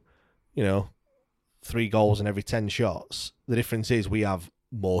score, 3 goals in every 10 shots, the difference is we have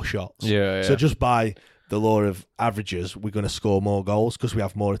more shots. Yeah. So just by the law of averages, we're going to score more goals because we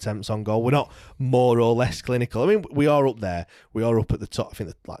have more attempts on goal. We're not more or less clinical. I mean, we are up there. We are up at the top. I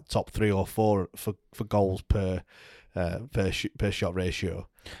think like top 3 or 4 for goals per shot ratio.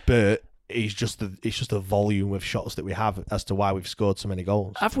 But it's just the volume of shots that we have as to why we've scored so many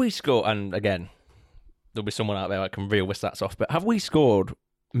goals. Have we scored? And again, there'll be someone out there that can reel the stats off. But have we scored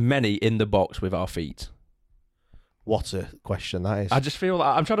many in the box with our feet? What a question that is. I just feel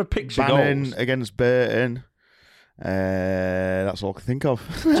like I'm trying to picture Bannon goals. against Burton. That's all I can think of.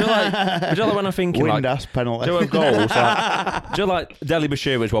 Do you like when I'm thinking Windass penalty? Do you have goals? Do you like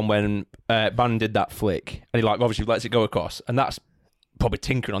Delabashiru was one when Bannon did that flick and he obviously lets it go across, and that's probably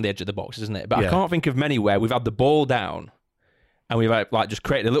tinkering on the edge of the box, isn't it? But I can't think of many where we've had the ball down and we've just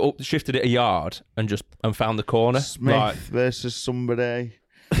created a little, shifted it a yard and found the corner. Smith versus somebody.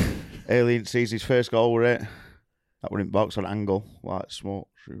 Alien sees his first goal with it. That went in box on angle, like small.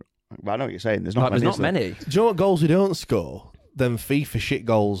 But I know what you're saying. There's not many. There's not many. Do you know what goals we don't score? Them FIFA shit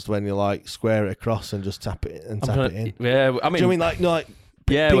goals when you like square it across and just tap it in. Yeah, I mean, Do you know what I mean like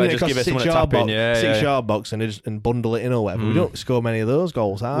yeah, ping well, it just across give it the someone to tap in. six-yard box and bundle it in or whatever. We don't score many of those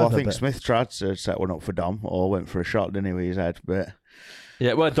goals either. Well, I think Smith tried to set one up for Dom, or went for a shot, didn't he, with his head? But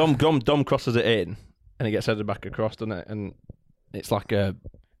yeah, well, Dom crosses it in, and he gets headed back across, doesn't it? And it's like a.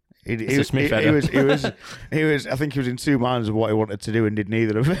 He was. I think he was in two minds of what he wanted to do and did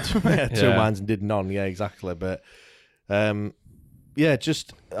neither of it. Two minds and did none. Yeah, exactly. But I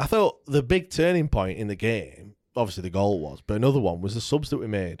thought the big turning point in the game, obviously the goal was, but another one was the subs that we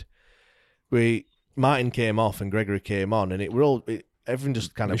made. Martin came off and Gregory came on, and everyone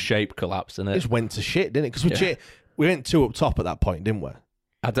just kind of shape collapsed, and it just went to shit, didn't it? Because we went two up top at that point, didn't we?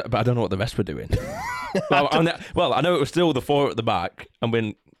 But I don't know what the rest were doing. I know it was still the four at the back, and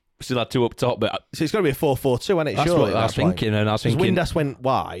we still had two up top. But so it's got to be a 4-4-2, hasn't it? That's surely, what I was thinking. And I was thinking Windass went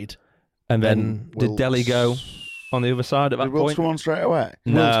wide, and then did Delhi go on the other side at that point? Did Wilkes come on straight away?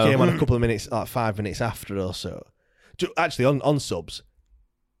 Wilkes came on a couple of minutes, like 5 minutes after or so. Actually, on subs,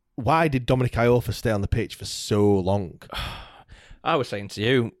 why did Dominic Iorfa stay on the pitch for so long? I was saying to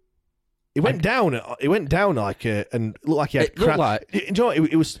you, It went down like and looked like he had. Looked like, you know what,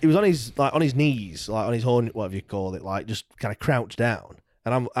 it was on his knees, like on his horn, whatever you call it, like just kind of crouched down.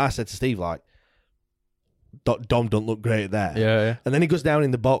 And I said to Steve, like, Dom don't look great there. Yeah. And then he goes down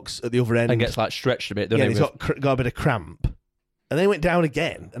in the box at the other end and gets like stretched a bit. Doesn't he? He's got a bit of cramp. And then he went down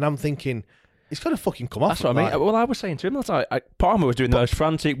again, and I'm thinking, he's got to fucking come off. That's what I mean. Well, I was saying to him, I was like, Palmer was doing the most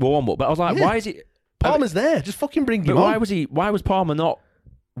frantic warm up, but I was like, why is he? Palmer's there, just fucking bring him on. Why was Palmer not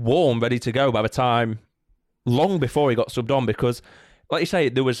warm, ready to go by the time, long before he got subbed on? Because, like you say,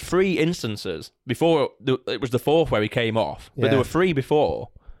 there was 3 instances before, it was the 4th where he came off, but there were 3 before,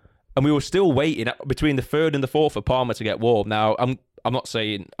 and we were still waiting between the 3rd and the 4th for Palmer to get warm. Now, I'm not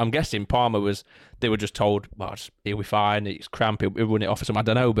saying, I'm guessing they were just told, well, he'll be fine, it's cramp, he'll run it off or something, I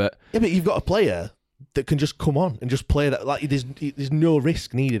don't know, but... Yeah, but you've got a player that can just come on and just play that. Like, there's no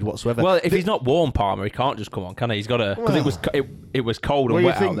risk needed whatsoever. Well, if he's not warm, Palmer, he can't just come on, can he? He's got to, because it was cold and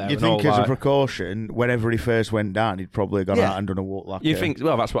wet out there. You think as a precaution, whenever he first went down, he'd probably gone out and done a walk like you think?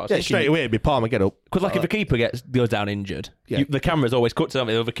 Well, that's what I was thinking. Straight away it'd be Palmer, get up. Because if a keeper goes down injured, the camera's always cut to them.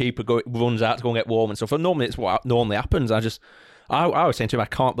 The other keeper runs out to go and get warm and stuff. And normally it's what normally happens. I was saying to him, I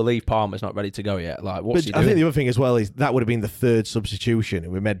can't believe Palmer's not ready to go yet. Like, what's he doing? I think the other thing as well is that would have been the 3rd substitution,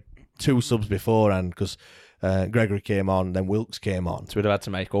 and we made 2 subs beforehand because Gregory came on, then Wilkes came on. So we'd have had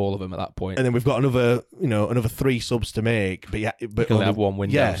to make all of them at that point. And then we've got another 3 subs to make. But only have one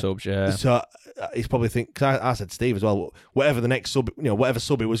window subs, yeah. So he's probably because I said to Steve as well, whatever the next sub, whatever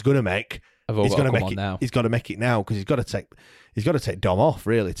sub he was going to make, he's going to make it now. He's got to make it now because he's got to take Dom off.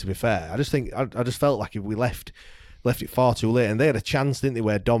 Really, to be fair, I just felt like if we left it far too late, and they had a chance, didn't they,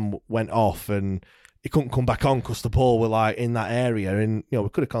 where Dom went off and he couldn't come back on because the ball were like in that area, and we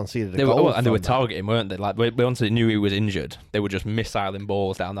could have conceded a goal. And they were targeting, weren't they? Like once they knew he was injured, they were just missiling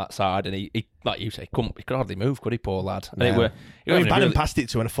balls down that side, and he like you say, he could hardly move, could he, poor lad? And Bannon passed it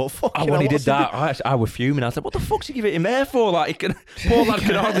to him, and I thought, fuck. When he did that, I was fuming. I said, what the fuck's he giving him there for? Like, poor lad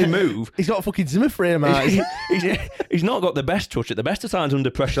can hardly move. He's got a fucking Zimmer frame, he's not got the best touch at the best of times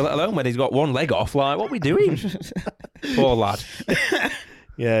under pressure, let alone when he's got one leg off. Like, what are we doing? Poor lad.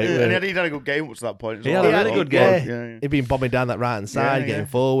 Yeah, and he'd had a good game up to that point. He had a really good game. Yeah. He'd been bombing down that right hand side, getting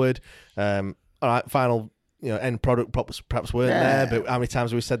forward. All right, final end product perhaps weren't there, but how many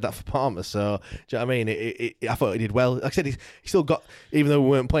times have we said that for Palmer? So, do you know what I mean? I thought he did well. Like I said, he still got, even though we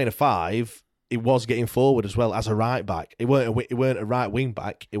weren't playing a 5, he was getting forward as well as a right back. He weren't a right wing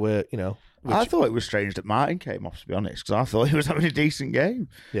back. He were, I thought it was strange that Martin came off, to be honest, because I thought he was having a decent game.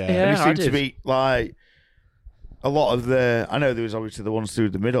 Yeah, he seemed to be like. A lot of I know there was obviously the ones through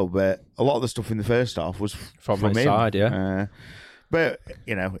the middle, but a lot of the stuff in the first half was from him. Side, yeah. But,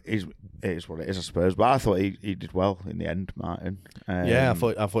 it is what it is, I suppose. But I thought he did well in the end, Martin. I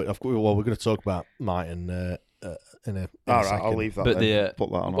thought well, we're going to talk about Martin in a all right, second. I'll leave that but then.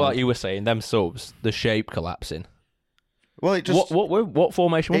 Put that on. Like you were saying, them subs, the shape collapsing. Well, it just... What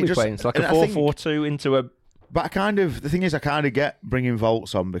formation were we playing? It's like a 4-4-2 into a... But the thing is, I kind of get bringing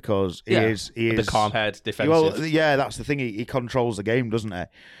Volts on because he is the calm head defensive. Well, yeah, that's the thing. He controls the game, doesn't he?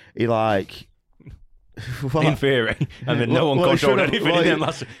 He like in theory. I mean, no one controlled anything in them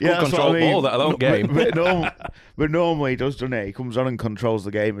last. Control ball, let alone game. But normally he does, doesn't he? He comes on and controls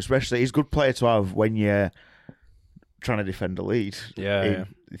the game. Especially, he's a good player to have when you're trying to defend a lead. Yeah,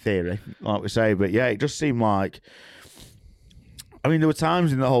 in theory, like we say. But yeah, it just seemed like. I mean, there were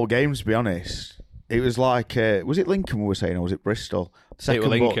times in the whole game, to be honest. It was like, was it Lincoln we were saying, or was it Bristol? It was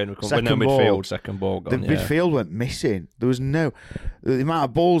Lincoln. With no midfield, second ball gone. The midfield went missing. There was the amount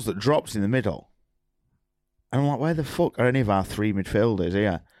of balls that dropped in the middle. And I'm like, where the fuck are any of our 3 midfielders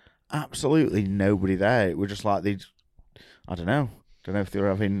here? Absolutely nobody there. It was just like I don't know if they were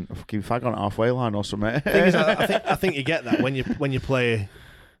having a fucking fag on halfway line or something. Thing is, I think you get that when you play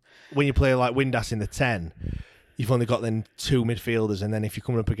like Windass in the 10. You've only got then 2 midfielders, and then if you're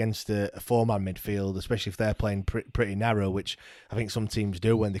coming up against a 4-man midfield, especially if they're playing pretty narrow, which I think some teams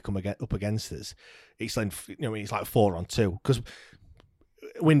do when they come up against us, it's like it's like 4 on 2 because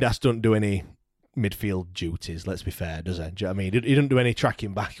Windass don't do any midfield duties. Let's be fair, does it? Do you know what I mean? He doesn't do any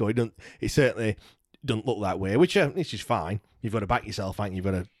tracking back, or he certainly doesn't look that way, which is fine. You've got to back yourself, ain't you? You've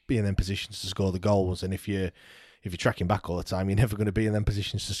got to be in them positions to score the goals, and if you're tracking back all the time, you're never going to be in them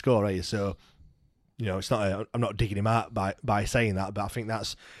positions to score, are you? So. It's not. I'm not digging him out by saying that, but I think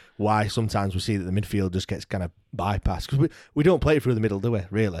that's why sometimes we see that the midfield just gets kind of bypassed because we don't play it through the middle, do we?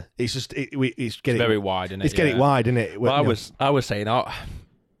 Really, it's just it's very wide, isn't it? It's getting wide, isn't it? Well, I was saying,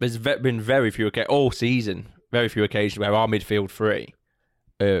 there's been very few all season, very few occasions where our midfield 3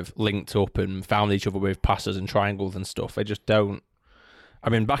 have linked up and found each other with passes and triangles and stuff. They just don't.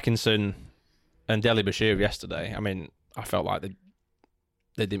 I mean, Backinson and Deli Bashir yesterday. I mean, I felt like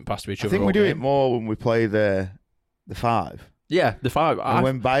they didn't pass to each other. I think we do it more when we play the 5. Yeah, the 5. And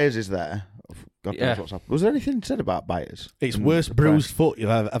when Byers is there, God knows what's happened. Was there anything said about Byers? It's worst bruised foot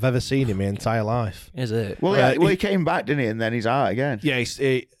I've ever seen in my entire life. Is it? Well, he came back, didn't he? And then he's out again. Yeah, is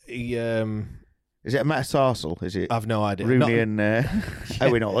it a metatarsal? Is it? I've no idea. Rooney and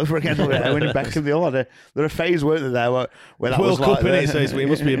Owen all over again. Owen and Beckham, they all had a phase, weren't there, where that World was Cup like in it, so it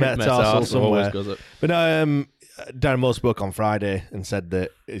must be a metatarsal somewhere. But no, Darren Moore spoke on Friday and said that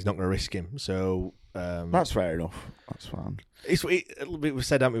he's not going to risk him. So that's fair enough. That's fine. We've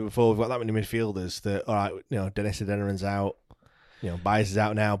said, haven't we, before, we've got that many midfielders that, all right, Dennis Adeniran's out, Byers is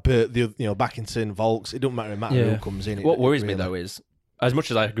out now, but Backinson, Volks, it doesn't matter who comes in. What worries me though is, as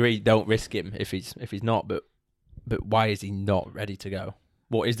much as I agree, don't risk him if he's not, but why is he not ready to go?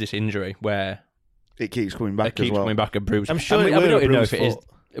 What is this injury where it keeps coming back? Coming back and bruised. I'm sure we don't even know if it is.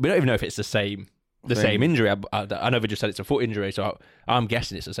 We don't even know if it's the same injury. I know they just said it's a foot injury, so I'm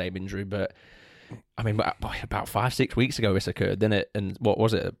guessing it's the same injury. But I mean, about 5-6 weeks ago this occurred, didn't it? And what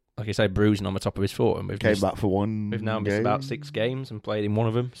was it? Like you say, bruising on the top of his foot, and we've came back for one. We've now missed about 6 games and played in one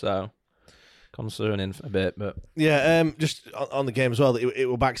of them, so concerning a bit. But just on the game as well, it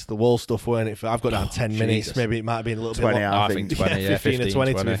were back to the wall stuff, weren't it? I've got down 10 minutes. Maybe it might have been a little 20, bit. I think 20, 15 or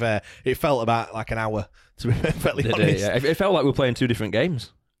 20 to be fair. It felt about like an hour, to be fairly honest. It felt like we were playing 2 different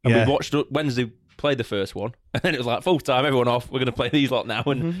games. And we watched Wednesday. Played the first one, and then it was like full time, everyone off. We're going to play these lot now.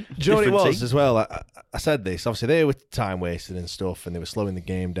 And do you know what it was as well? I said this. Obviously, they were time wasting and stuff, and they were slowing the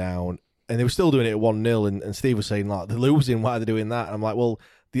game down, and they were still doing it at 1-0. And Steve was saying like they're losing. Why are they doing that? And I'm like, well,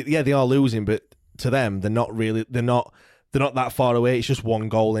 they are losing, but to them, they're not really. They're not that far away. It's just 1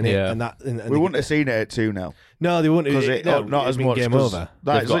 goal in it, and that. And we wouldn't have seen it at 2-0. No, they wouldn't. Because not as much. Game over.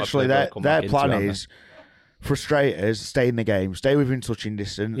 That is literally their plan is. Frustrate us, stay in the game, stay within touching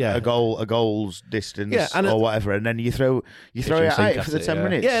distance, a goal's distance, or whatever, and then you throw it at it for the 10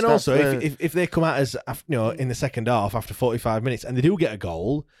 minutes. Yeah, and also if they come at us, in the second half after 45 minutes, and they do get a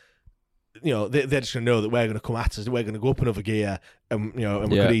goal, they're just going to know that we're going to come at us, we're going to go up another gear, and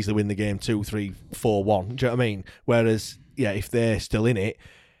we could easily win the game 2-3-4-1. Do you know what I mean? Whereas, if they're still in it,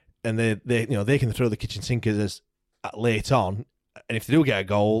 and they can throw the kitchen sinkers late on. And if they do get a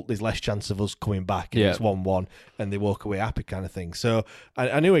goal, there's less chance of us coming back. And it's 1-1, and they walk away happy, kind of thing. So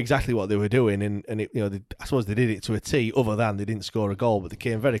I knew exactly what they were doing, and I suppose they did it to a T. Other than they didn't score a goal, but they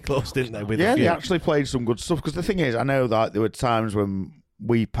came very close, didn't they? They actually played some good stuff. Because the thing is, I know that there were times when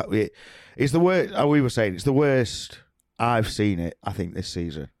it's the worst. We were saying it's the worst I've seen it. I think this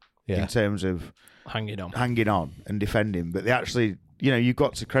season, in terms of hanging on and defending. But they actually, you've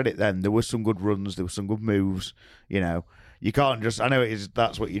got to credit them. There were some good runs. There were some good moves. You can't just. I know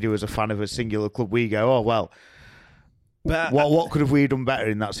that's what you do as a fan of a singular club. We go, oh well. But what could have we done better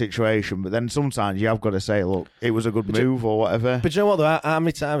in that situation? But then sometimes you have got to say, look, it was a good move or whatever. But you know what? Though, how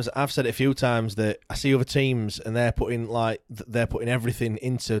many times I've said it a few times that I see other teams and they're putting everything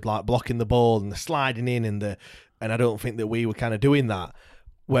into like blocking the ball and the sliding in and I don't think that we were kind of doing that.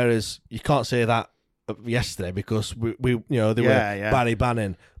 Whereas you can't say that yesterday because we they were Barry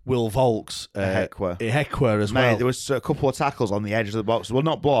Bannon. Will Volks, Hekwer as well. There was a couple of tackles on the edge of the box. Well,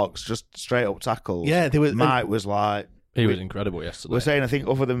 not blocks, just straight up tackles. Yeah, there was. Mike was like, he was incredible yesterday. We're saying, I think,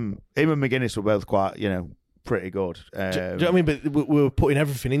 other than him and McGuinness were both quite, pretty good. Do you know what I mean? But we were putting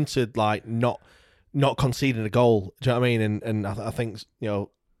everything into like not conceding a goal. Do you know what I mean? And I think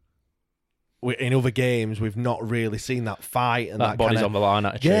in other games, we've not really seen that fight and that body's kinda, on the line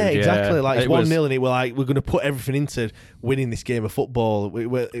attitude. Yeah, exactly. Like it's 1-0 and it we're like, we're going to put everything into winning this game of football. It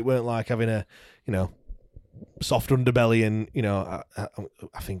weren't like having a, soft underbelly and,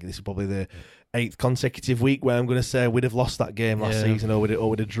 I think this is probably the 8th consecutive week where I'm going to say we'd have lost that game last season or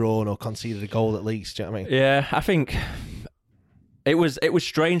we'd have drawn or conceded a goal at least. Do you know what I mean? Yeah, I think it was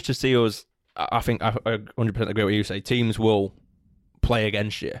strange to see us. I think I 100% agree with what you say. Teams will play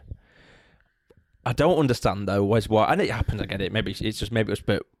against you. I don't understand though was why, and it happened. I get it. Maybe it was,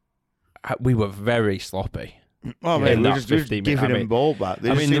 but we were very sloppy. Well, we were just giving them ball back.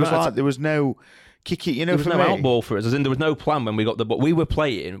 There was no kick it. There was no out ball for us. As in, there was no plan when we got the ball. We were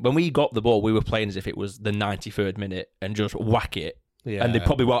playing when we got the ball. We were playing as if it was the 93rd minute and just whack it. Yeah. And they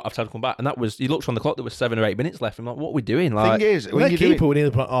probably won't have time to come back. And that was, he looked on the clock, there was 7 or 8 minutes left. I'm like, what are we doing? Like, thing is, when keeper were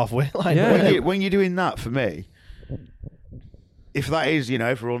nearly halfway. When you're doing that, for me, if that is,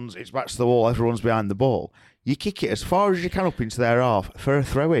 it's back to the wall, everyone's behind the ball, you kick it as far as you can up into their half for a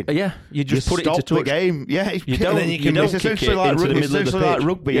throw-in. Yeah, you just put it into touch. Stop the game. Yeah, you don't it's essentially like rugby. It's essentially like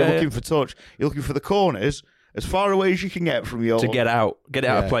rugby. You're looking for touch. You're looking for the corners as far away as you can get from your... To get out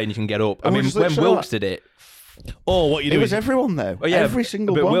of play and you can get up. I mean, when Wilkes did it... Oh, what you do? It was everyone though. Oh, yeah, every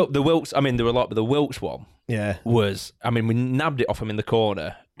single one. The Wilkes, there were a lot, but the Wilkes one, was. I mean, we nabbed it off him in the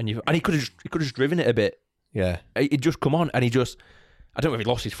corner, and he could have just driven it a bit. Yeah, he'd just come on, and he just. I don't know if he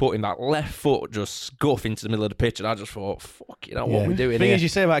lost his foot in that left foot, just scuff into the middle of the pitch, and I just thought, "Fuck, what we're doing." The thing is, you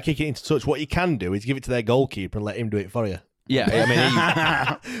say about kicking it into touch. What you can do is give it to their goalkeeper and let him do it for you. Yeah,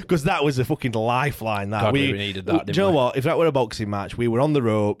 I mean, because that was a fucking lifeline. That God, we needed that. Do you know what? If that were a boxing match, we were on the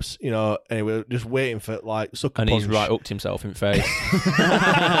ropes, and we were just waiting for sucker punch. And he's right upped himself in face.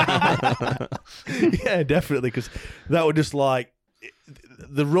 Yeah, definitely, because that would just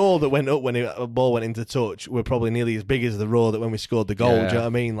the roar that went up when the ball went into touch were probably nearly as big as the roar that when we scored the goal. Do you know what I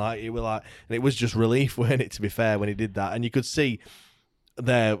mean? And it was just relief, weren't it? To be fair, when he did that, and you could see.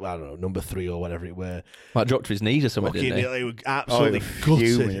 There, I don't know, number 3 or whatever it were. Like dropped to his knees or something, didn't he? They were absolutely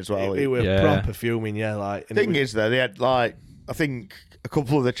gutted as well. They were proper fuming, yeah. The thing is, though, they had, I think a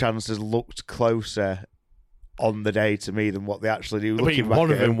couple of the chances looked closer on the day to me than what they actually do. I mean,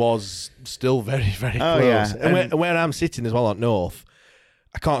 one of them was still very, very close. Yeah. And where I'm sitting as well at North,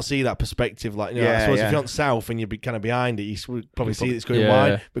 I can't see that perspective. I suppose if you're on South and you'd be kind of behind it, you probably see it's going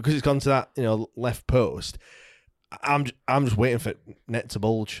wide. Because it's gone to that, left post. I'm just waiting for net to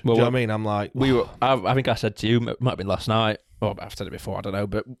bulge. Do you know what I mean? I'm like... I think I said to you, it might have been last night, or I've said it before, I don't know,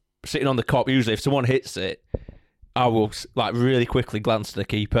 but sitting on the cop, usually if someone hits it, I will really quickly glance to the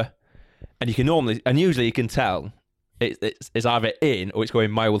keeper, and usually you can tell it's either in or it's going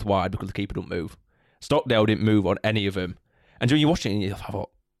miles wide because the keeper don't move. Stockdale didn't move on any of them. And when you're watching it, I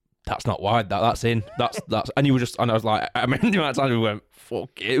thought, that's not wide, that's in. That's and you were just, and I was like, I mean, the amount of times we went,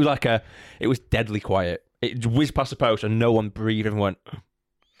 fuck it. It was deadly quiet. It whizzed past the post and no one breathed and went,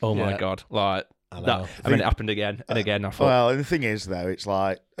 oh my God. It happened again and again. I thought. Well, and the thing is, though, it's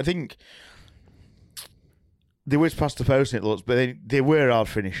I think they whizzed past the post and it looks, but they were hard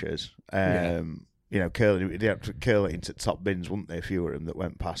finishers. Curling, they had to curl it into top bins, wouldn't they? A few of them that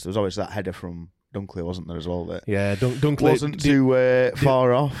went past. There was always that header from Dunkley, wasn't there, as well? Dunkley wasn't too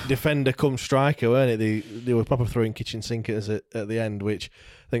far off. Defender come striker, weren't it? They were proper throwing kitchen sinkers at the end, which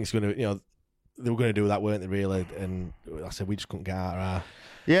I think is going to, they were going to do that, weren't they, really? And I said we just couldn't get out of our...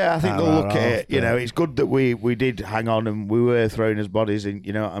 Yeah, I think they'll look at it. It's good that we did hang on and we were throwing his bodies in,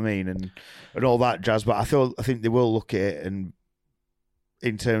 you know what I mean, and all that jazz. But I think they will look at it, and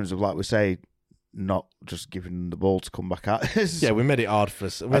in terms of, like we say, not just giving the ball to come back at us. Yeah, we made it hard for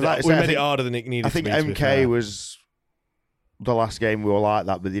us. We made it harder than it needed to be. I think MK was the last game we were like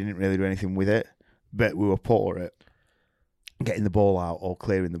that, but they didn't really do anything with it. But we were poor at getting the ball out or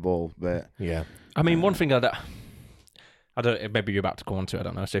clearing the ball. But yeah, I mean, one thing I don't. Maybe you're about to come on to. I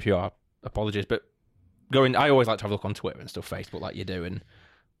don't know. So if you are, apologies. But I always like to have a look on Twitter and stuff, Facebook, like you do, and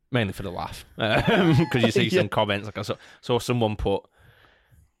mainly for the laugh, because you see some comments. Like I saw someone put.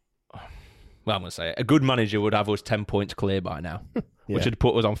 Well, I'm going to say it. A good manager would have us 10 points clear by now, which would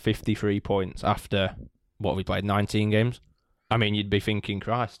put us on 53 points after what we played 19 games. I mean, you'd be thinking,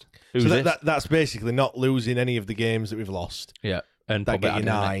 Christ, who's this? That's basically not losing any of the games that we've lost. Yeah, and that get you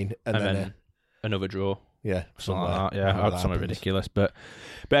 9, and then another draw. Yeah, something like that. Yeah, something ridiculous. But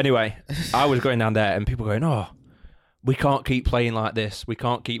anyway, I was going down there, and people going, "Oh, we can't keep playing like this. We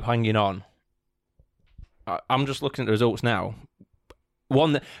can't keep hanging on." I'm just looking at the results now.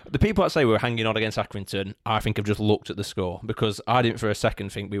 The people that say we were hanging on against Accrington, I think have just looked at the score, because I didn't for a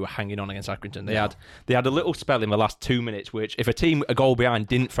second think we were hanging on against Accrington. They had a little spell in the last 2 minutes, which if a team a goal behind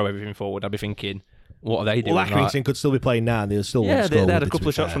didn't throw everything forward, I'd be thinking, what are they doing? Well, Accrington could still be playing now, and they'll still yeah, want to score. They had a couple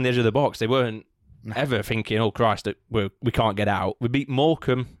of shots from the edge of the box. They weren't ever thinking, oh Christ, that we can't get out. We beat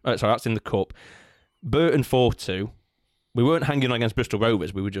Morecambe. Sorry, that's in the cup. Burton 4-2. We weren't hanging on against Bristol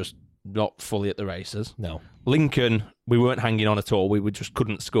Rovers. We were just not fully at the races. No. Lincoln, we weren't hanging on at all. We just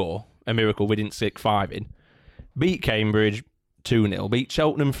couldn't score. A miracle we didn't stick 5 in. Beat Cambridge 2-0. Beat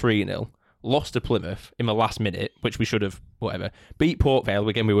Cheltenham 3-0. Lost to Plymouth in the last minute, which we should have, whatever. Beat Port Vale,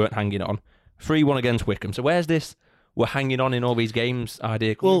 again we weren't hanging on. 3-1 against Wickham. So where's this we're hanging on in all these games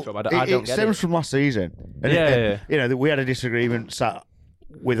idea coming from? I don't get it. It stems from last season. And you know, we had a disagreement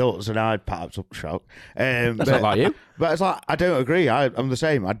with us, and I'd perhaps up shock. That's not like you. But it's like, I don't agree. I'm the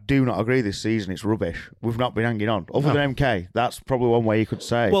same. I do not agree this season. It's rubbish. We've not been hanging on. Other than MK, that's probably one way you could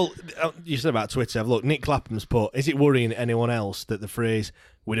say. Well, you said about Twitter. Look, Nick Clapham's put, is it worrying anyone else that the phrase,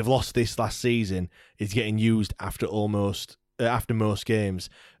 we'd have lost this last season, is getting used after most games?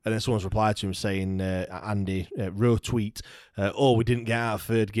 And then someone's replied to him saying, Andy, row tweet, we didn't get out of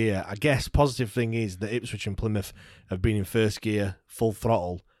third gear. I guess positive thing is that Ipswich and Plymouth have been in first gear, full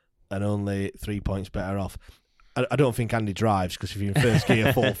throttle, and only 3 points better off. I don't think Andy drives, because if you're in first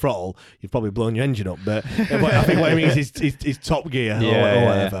gear, full throttle, you've probably blown your engine up. But I think what I mean is top gear or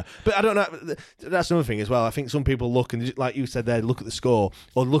whatever. Yeah. But I don't know. That's another thing as well. I think some people look, and like you said there, look at the score,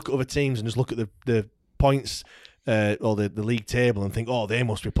 or look at other teams and just look at the points or the league table and think, oh, they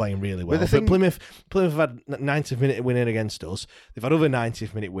must be playing really well. But Plymouth have had 90th minute winning against us. They've had other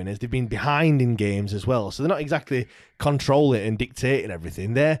 90th minute winners. They've been behind in games as well, so they're not exactly controlling and dictating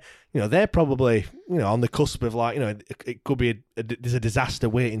everything. They're probably on the cusp of, like, it could be there's a disaster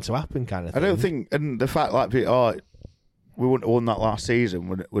waiting to happen kind of thing. I don't think, and the fact like we wouldn't have won that last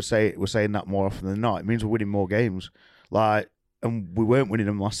season. We're saying that more often than not. It means we're winning more games, and we weren't winning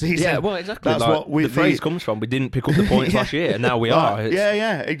them last season. Yeah, well, exactly. That's what the phrase comes from. We didn't pick up the points last year, and now we are.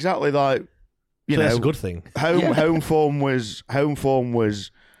 Yeah, exactly. Like, that's a good thing. Home form was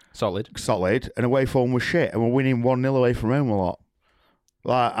solid, and away form was shit, and we're winning 1-0 away from home a lot.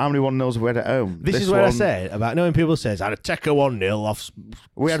 Like, how many 1-0s have we had at home? This is where I said about knowing people says I'd take a 1-0 off.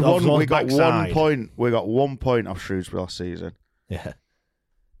 We had one. We got 1 point. We got 1 point off Shrewsbury last season. Yeah.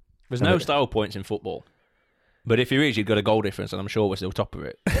 There's no style points in football. But if you reach, you've got a goal difference, and I'm sure we're still top of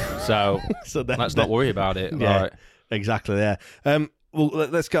it. So, let's not worry about it. Yeah, right. Exactly, yeah. Well,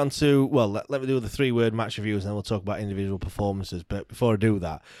 let's get on to, let me do the 3-word match reviews, and then we'll talk about individual performances. But before I do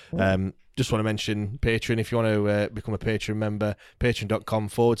that, just want to mention Patreon. If you want to become a Patreon member,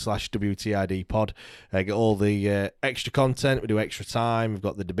 patreon.com/WTID pod. Get all the extra content. We do extra time. We've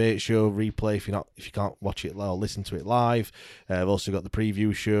got the debate show replay if you can't watch it or listen to it live. We've also got the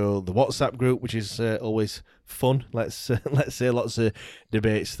preview show, the WhatsApp group, which is always fun. Let's say lots of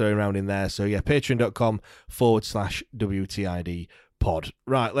debates thrown around in there. So yeah, patreon.com/WTID pod.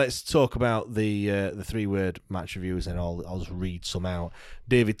 Right, let's talk about the 3-word match reviews, and I'll just read some out.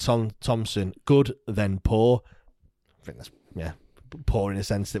 David Thompson, good then poor. I think that's poor in a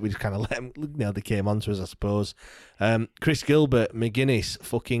sense that we just kind of let them, they came on to us, I suppose. Chris Gilbert, McGuinness,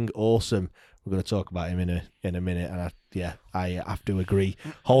 fucking awesome. We're going to talk about him in a minute, and I have to agree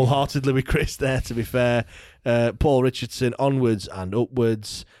wholeheartedly with Chris there, to be fair. Paul Richardson, onwards and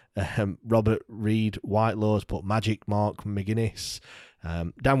upwards. Robert Reed, Whitelaw's put Magic Mark McGuinness.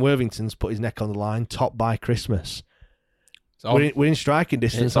 Dan Worthington's put his neck on the line, top by Christmas. We're in striking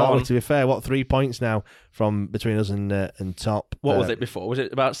distance, aren't we, to be fair? 3 points now from between us and top. What was it before? Was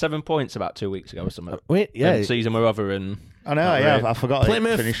it about 7 points about 2 weeks ago or something? Yeah. Season we're over and... I know, I forgot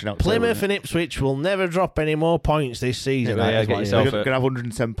finishing up. Plymouth and Ipswich will never drop any more points this season. Get yourself They're going to have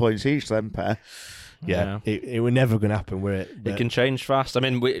 110 points each, then, pair. Yeah. It was never going to happen, were it? It can change fast. I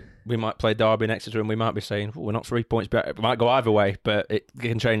mean, we might play Derby and Exeter, and we might be saying, we're not 3 points better. It might go either way, but it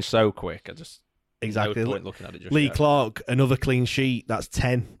can change so quick. Exactly. No point looking at it just Lee yet. Clark, another clean sheet. That's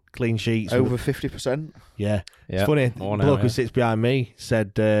 10 clean sheets. Over 50%. Yeah. It's funny. The bloke who sits behind me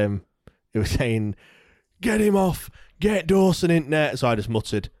said, he was saying, get him off, get Dawson in there. So I just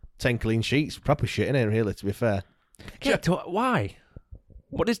muttered, 10 clean sheets. Proper shit, innit, really, to be fair. Why?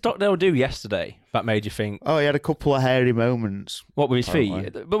 What did Stockdale do yesterday that made you think... Oh, he had a couple of hairy moments. What, with his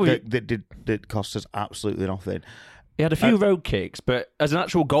feet? That did cost us absolutely nothing. He had a few road kicks, but as an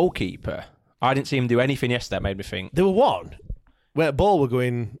actual goalkeeper, I didn't see him do anything yesterday that made me think... There were one where a ball were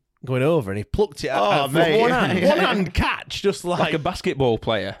going over and he plucked it out with one hand catch, just like a basketball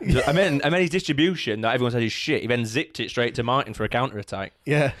player. I mean his distribution that everyone says is shit. He then zipped it straight to Martin for a counter attack.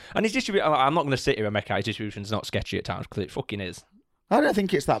 Yeah, and his distribution. I'm not going to sit here and make out his distribution's not sketchy at times, because it fucking is. I don't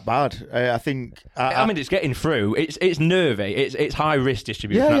think it's that bad. I think. I mean, it's getting through. It's nervy. It's high risk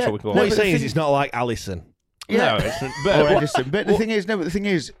distribution. That's what we call it. What you're saying is it's not like Alisson. No, or Edison. But the thing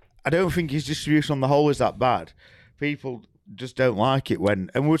is, I don't think his distribution on the whole is that bad. People just don't like it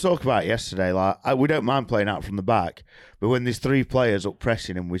when, and we were talking about it yesterday, like, we don't mind playing out from the back, but when there's 3 players up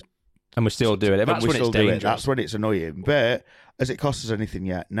pressing and we're still doing it, that's when it's dangerous. That's when it's annoying. But has it cost us anything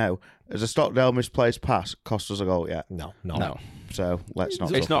yet? No. Has a Stockdale misplaced pass cost us a goal yet? No. So let's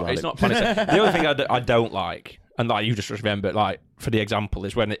not. It's not funny. The only thing I don't like, and like you just remember, like for the example,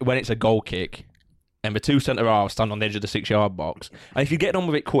 is when it's a goal kick and the 2 centre halves stand on the edge of the 6-yard box, and if you get on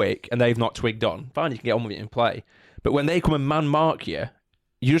with it quick and they've not twigged on, fine, you can get on with it and play. But when they come and man mark you,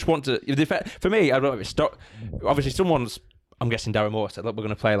 you just want to. For me, I don't know if it's obviously someone's. I'm guessing Darren Moore said, look, we're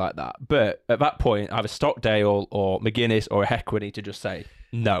going to play like that. But at that point, either Stockdale or McGuinness or a Heckwer need to just say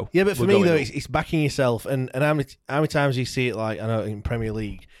no. Yeah, but for me though, it's backing yourself. And how many times you see it, like I know in Premier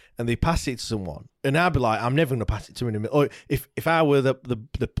League, and they pass it to someone, and I'd be like, I'm never going to pass it to him. Or if I were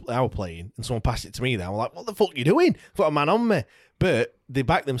I were playing and someone passed it to me, then I'm like, what the fuck are you doing? Put a man on me. But they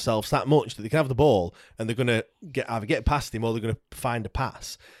back themselves that much that they can have the ball and they're going to either get past him or they're going to find a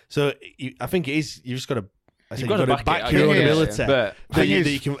pass. So I think it is. You just got to. You've got to back your own ability, but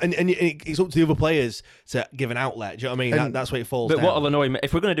you can, and it's up to the other players to give an outlet. Do you know what I mean? That's where it falls. But what'll annoy me,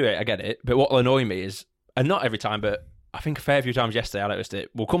 if we're going to do it, I get it. But what'll annoy me is, and not every time, but I think a fair few times yesterday I noticed it.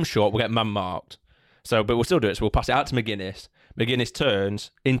 We'll come short, we'll get man marked, but we'll still do it. So we'll pass it out to McGuinness. McGuinness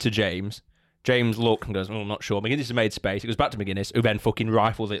turns into James. James looks and goes, I'm not sure. McGuinness has made space. It goes back to McGuinness, who then fucking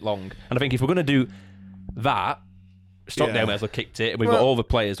rifles it long. And I think if we're going to do that, Stockdale may as well kicked it, and we've got all the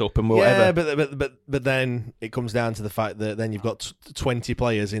players up and whatever. Yeah, but then it comes down to the fact that then you've got 20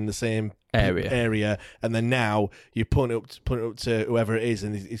 players in the same area, and then now you put it up to whoever it is,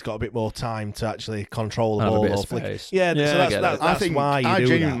 and he's got a bit more time to actually control the ball or flick. Yeah, so that's why you do that. I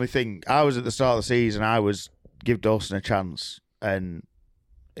genuinely think I was at the start of the season. I was give Dawson a chance, and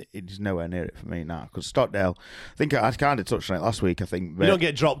it's nowhere near it for me now. Because Stockdale, I think I kind of touched on it last week. I think you don't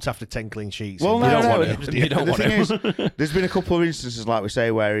get dropped after 10 clean sheets. Well, you don't want to. You don't want to. There's been a couple of instances, like we say,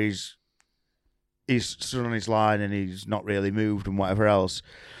 where he's stood on his line and he's not really moved and whatever else.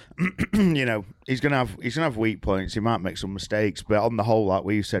 You know, he's gonna have weak points. He might make some mistakes, but on the whole, like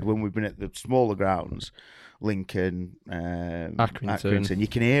we said, when we've been at the smaller grounds, Lincoln, Accrington, you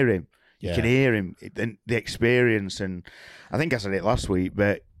can hear him. You can hear him, and the experience, and I think I said it last week,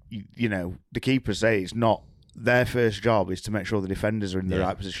 but you know, the keepers say it's not their first job is to make sure the defenders are in the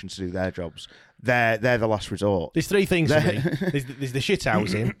right position to do their jobs. They're the last resort. There's 3 things for me. There's the shit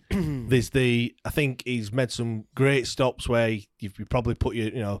housing. There's I think he's made some great stops where you probably put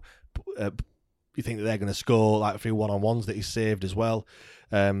you think that they're going to score, like a few one-on-ones that he's saved as well.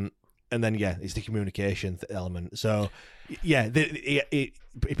 And then it's the communication element. So he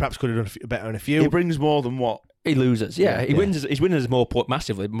perhaps could have done better in a few. He brings more than what he loses. He wins. He's winning us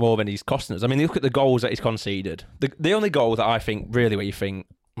massively more than he's costing us. I mean, look at the goals that he's conceded. The only goal that I think really where you think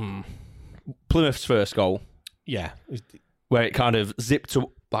Plymouth's first goal, where it kind of zipped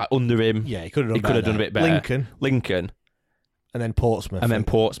to, like under him. Yeah, he could have done a bit better. Lincoln, and then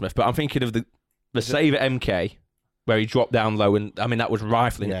Portsmouth. But I'm thinking of the save at MK where he dropped down low, and I mean that was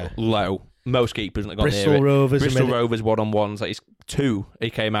rifling low. Most keepers haven't gone Bristol near it. Rovers. Bristol Rovers 1-on-1s. Like he's 2.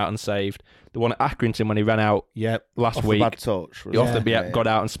 He came out and saved. The one at Accrington when he ran out last off week. The bad touch. Got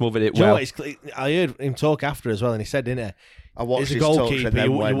out and smothered it Do well. You know I heard him talk after as well, and he said, didn't he? I watched as a his goalkeeper,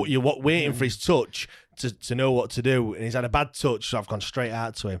 touch you're waiting for his touch to know what to do, and he's had a bad touch, so I've gone straight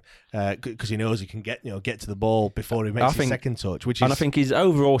out to him because he knows he can get to the ball before he makes his second touch. And I think his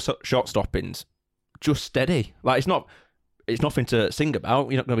overall shot stopping's just steady. Like it's nothing to sing about.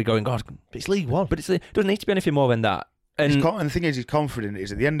 You're not going to be going, God, it's League One. But it doesn't need to be anything more than that. And the thing is, he's confident.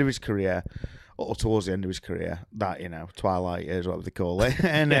 He's at the end of his career, or towards the end of his career, that, twilight years, whatever they call it.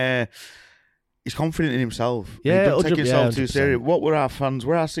 And he's confident in himself. Yeah, he doesn't take himself 100%. too serious. What were our fans?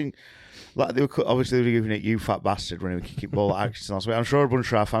 We're asking, like, they were giving it, you fat bastard, when he kicked ball at Accrington last week. I'm sure a bunch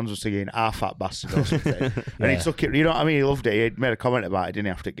of our fans were singing, our fat bastard or something. And he took it, you know what I mean? He loved it. He made a comment about it, didn't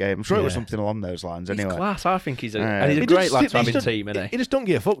he, after the game? I'm sure it was something along those lines anyway. He's class. I think he's a great lad to have in the team, isn't he? He just don't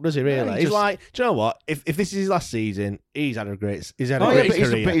give a fuck, does he, really? He's like, do you know what? If this is his last season, he's had a great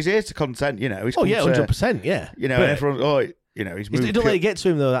career. But he's here to content, He's 100%, yeah. And everyone, he's moved. It don't let it get to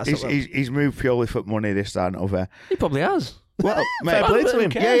him, though. He's moved purely for money this time over. He probably has. Well, fair play to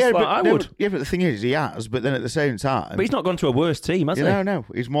him. I would. Yeah, but the thing is, he has. But then at the same time, but he's not gone to a worse team, has he? No.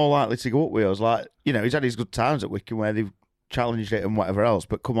 He's more likely to go up with us. Like, he's had his good times at Wycombe where they've challenged it and whatever else.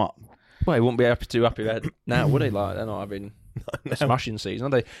 But come on. Well, he wouldn't be happy now, would he? Like, they're not having a smashing season, are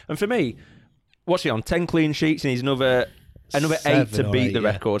they? And for me, what's he on? 10 clean sheets, and he's another 8 to beat the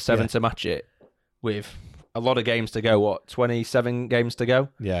record, 7 to match it with a lot of games to go. What, 27 games to go?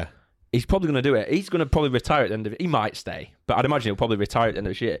 Yeah. he's probably going to do it. He's going to probably retire at the end of it. He might stay, but I'd imagine he'll probably retire at the end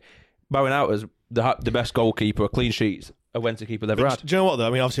of this year. Bowing out as the best goalkeeper, clean sheets, a Wednesday keeper they've ever had. Do you know what, though? I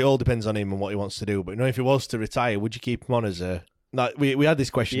mean, obviously, it all depends on him and what he wants to do. But if he was to retire, would you keep him on as a... Like, we had this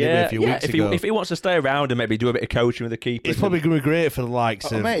question didn't we, a few weeks ago. If he wants to stay around and maybe do a bit of coaching with the keeper, it's probably going to be great for the likes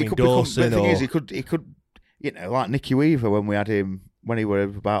of Dawson. The thing is, he could, like Nicky Weaver when we had him when he were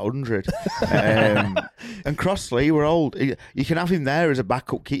about 100, and Crossley were old. You can have him there as a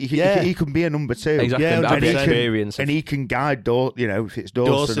backup. He can be a number 2. Exactly, experience, and he can guide. If it's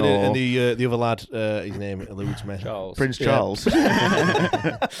Dawson and the other lad, his name eludes me. Prince Charles.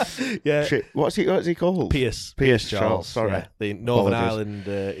 Yeah. What's he called? Pierce Charles. Sorry, yeah. The Northern Ireland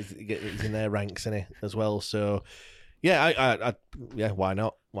is in their ranks, isn't he, as well? So. Yeah, why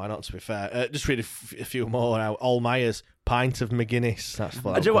not? Why not, to be fair? Just read a few more out. All Myers, pint of McGuinness. That's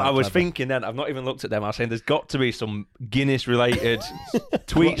what I do. What I was thinking then. I've not even looked at them. I was saying there's got to be some Guinness-related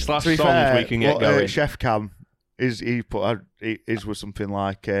tweets / songs we can get going. Chef Cam he put out his was something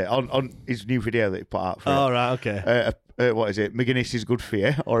like on his new video that he put out for. Oh, right, okay. What is it? McGuinness is good for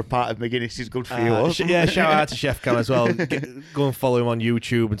you, or a part of McGuinness is good for you. Shout out to Chef Cam as well. Go and follow him on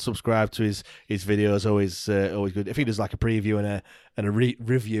YouTube and subscribe to his videos. Always good. If he does like a preview and a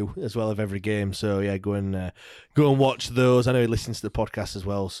review as well of every game, so yeah, go and watch those. I know he listens to the podcast as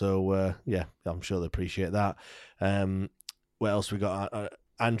well, so yeah, I'm sure they appreciate that. What else we got?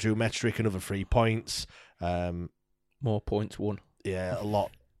 Andrew Metric, another 3 points. More points won. Yeah, a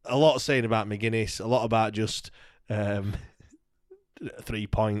lot saying about McGuinness, a lot about just 3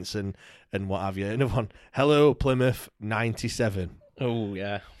 points and what have you. Another one, hello Plymouth 97. Oh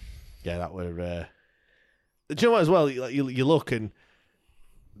yeah, that were. Do you know what as well? You look and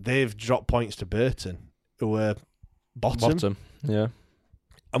they've dropped points to Burton, who were bottom. Yeah.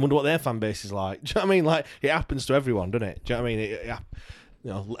 I wonder what their fan base is like. Do you know what I mean? Like, it happens to everyone, doesn't it? Do you know what I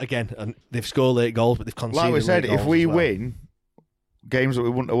mean? Again, and they've scored late goals, but they've conceded. Like we said, if we well. win games that we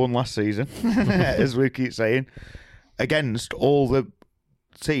wouldn't have won last season, as we keep saying, against all the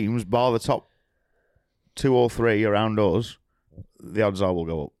teams, bar the top 2 or 3 around us, the odds are we'll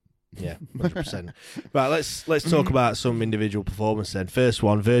go up. Yeah, 100%. Right, let's talk about some individual performance then. First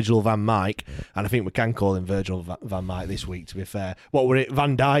one, Virgil van Mijk, and I think we can call him Virgil van Mijk this week, to be fair. What were it?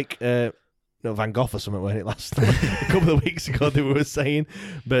 Van Dijk? No, Van Gogh or something, weren't it, last a couple of weeks ago that we were saying.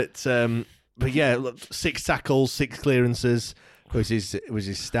 But yeah, 6 tackles, 6 clearances was his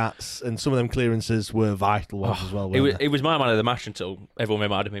stats, and some of them clearances were vital ones as well. It was my man of the match until everyone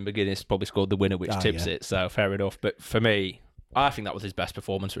reminded me McGuinness probably scored the winner, which tips it, so fair enough. But for me, I think that was his best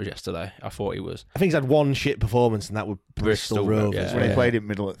performance yesterday. I thought he was. I think he's had one shit performance, and that was Bristol Rovers. When he played in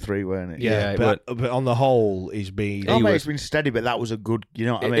middle at 3, weren't it? Yeah, but on the whole, he's been. He's been steady, but that was a good. You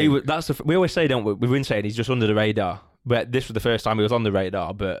know what I mean? We always say, don't we? We've been saying he's just under the radar, but this was the first time he was on the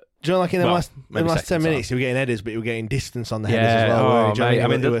radar. But do you know, like in the last 10 minutes, he was getting headers, but he was getting distance on the headers as well. I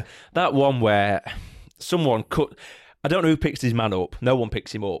mean, that one where someone cut. I don't know who picks his man up. No one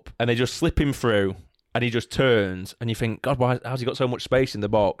picks him up, and they just slip him through. And he just turns, and you think, God, how's he got so much space in the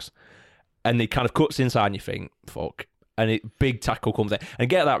box? And he kind of cuts inside, and you think, fuck. And big tackle comes in. And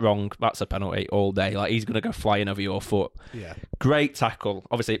get that wrong, that's a penalty all day. Like, he's going to go flying over your foot. Yeah. Great tackle.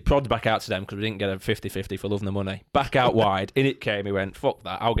 Obviously, it prodded back out to them because we didn't get a 50-50 for loving the money. Back out wide. In it came. He went, fuck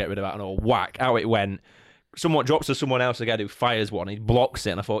that. I'll get rid of that. And all whack. Out it went. Someone drops to someone else again who fires one. He blocks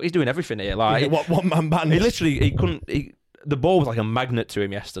it. And I thought, he's doing everything here. Like, what man band? He literally, he couldn't... The ball was like a magnet to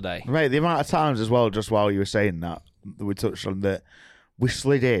him yesterday. Right, the amount of times as well, just while you were saying that we touched on that, we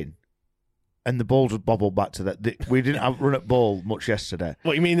slid in and the ball just bobbled back to that. We didn't have run at ball much yesterday.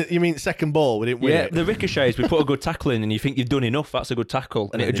 What you mean? You mean second ball? We didn't win it? The ricochets, we put a good tackle in and you think you've done enough, that's a good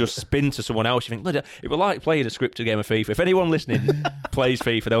tackle. And it would just spin to someone else. You think, it was like playing a scripted game of FIFA. If anyone listening plays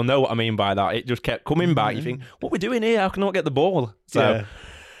FIFA, they'll know what I mean by that. It just kept coming back. You think, what are we doing here? How can I not get the ball? So,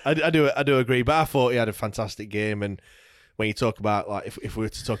 yeah. I do agree, but I thought he had a fantastic game. And when you talk about, like, if we were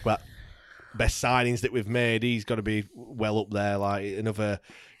to talk about best signings that we've made, he's got to be well up there. Like, another,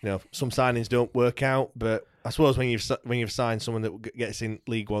 some signings don't work out, but I suppose when you've signed someone that gets in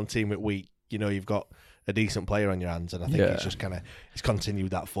League One team at week, you've got a decent player on your hands, and I think it's just he's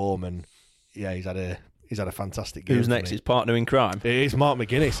continued that form, and yeah, he's had a fantastic game. Who's next? His partner in crime. It is Mark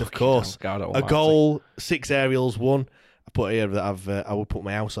McGuinness, of course. A goal, 6 aerials, 1. I put here that I would put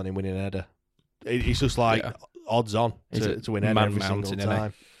my house on him winning a header. He's just like. Yeah. Odds on to win every single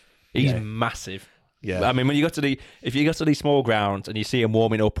time. He's massive. Yeah, I mean, if you go to these small grounds and you see him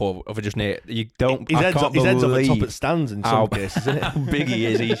warming up or just near, you don't. His head's on the top of stands in some cases, isn't it? How big he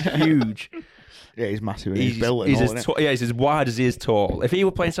is! He's huge. Yeah, he's massive. He's built. He's as wide as he is tall. If he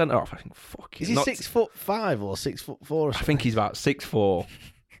were playing centre off, I think fuck. Is he 6'5" or 6'4"? I think he's about 6'4".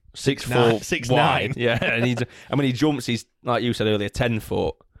 6 6'9", foot 6'9". wide. Yeah, and when he jumps, he's like you said earlier, 10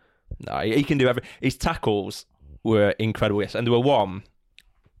 foot. No, he can do everything. His tackles were incredible. Yes, and there were one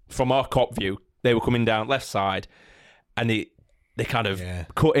from our cop view. They were coming down left side, and they kind of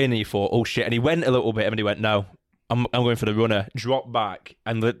cut in. And he thought, "Oh shit!" And he went a little bit, and he went, "No, I'm going for the runner." Dropped back,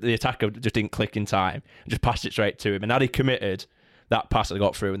 and the attacker just didn't click in time. Just passed it straight to him, and had he committed that pass that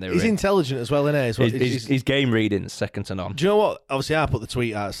got through, and they were He's intelligent as well, isn't he? His game reading's second to none. Do you know what? Obviously, I put the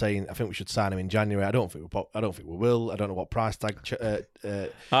tweet out saying I think we should sign him in January. I don't think we will. I don't know what price tag.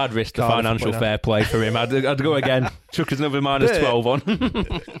 I'd risk the financial fair play for him. I'd go again. Chuck us another -12 on.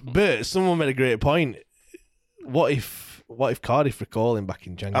 But someone made a great point. What if Cardiff recall him back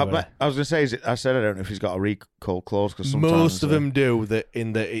in January? I was going to say, I said I don't know if he's got a recall clause because most of them do that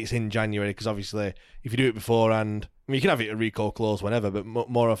it's in January because obviously if you do it beforehand, I mean you can have it a recall clause whenever, but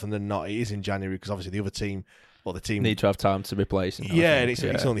more often than not it is in January because obviously the other team or the team need to have time to replace him. And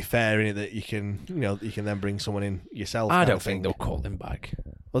it's only fair in it that you can then bring someone in yourself. I don't think they'll call him back.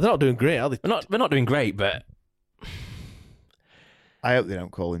 Well, they're not doing great, are they? They're not doing great, but I hope they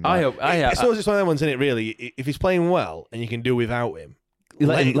don't call him. I suppose it's one of them ones, isn't it? Really, if he's playing well and you can do without him,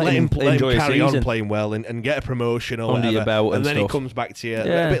 let him carry on playing well and get a promotion or under whatever, your belt, and then stuff. He comes back to you.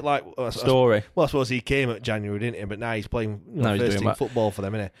 A bit like Story. Well, I suppose he came at January, didn't he? But now he's playing first team football for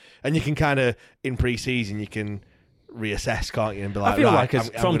them, isn't it? And you can kind of in pre-season you can reassess, can't you? And be like, I feel like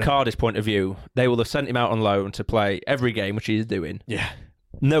from Cardiff's point of view, they will have sent him out on loan to play every game, which he's doing. Yeah,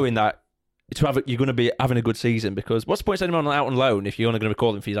 knowing that. You're going to be having a good season because what's the point of sending him out on loan if you're only going to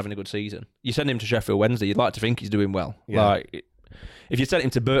recall him if he's having a good season? You send him to Sheffield Wednesday, you'd like to think he's doing well. Yeah. Like if you sent him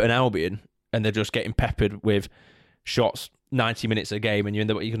to Burton Albion and they're just getting peppered with shots 90 minutes a game, and you're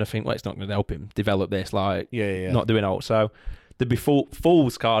going to think, well, it's not going to help him develop this. Not doing all. So there'd be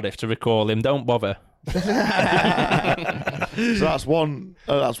fools Cardiff to recall him. Don't bother. So that's one.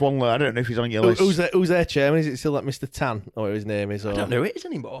 I don't know if he's on your list. Who's their chairman? Is it still like Mr. Tan or whatever his name is? Or... I don't know who it is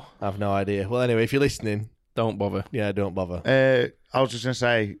anymore. I have no idea. Well, anyway, if you're listening, don't bother. Yeah, don't bother. I was just going to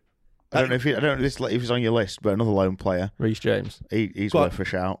say, I don't know if he's on your list, but another lone player, Reece James. He's worth a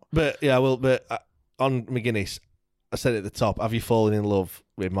shout. But on McGuinness, I said at the top, have you fallen in love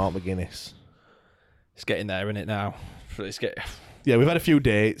with Mark McGuinness? It's getting there, isn't it now? Yeah, we've had a few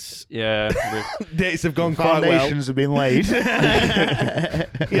dates. Yeah. Dates have gone quite well. Foundations have been laid. Yeah.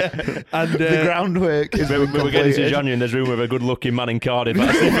 And the groundwork is We're getting to January and there's room of a good-looking man in Cardiff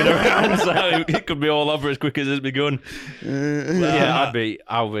that's sniffing around, so it could be all over as quick as it's begun. I'll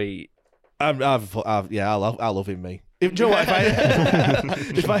love him, me. Do you know what?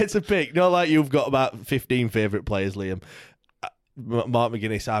 If I had to pick, like you've got about 15 favourite players, Liam. Mark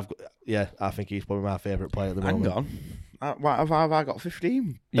McGuinness, I think he's probably my favourite player at the moment. Hang on. Have I got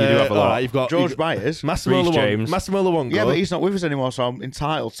 15? You do have a lot. Right, you've got George Byers, Massimo Luongo. Yeah, but he's not with us anymore, so I'm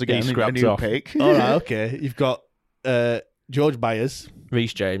entitled to get a new pick. All right, okay. You've got George Byers,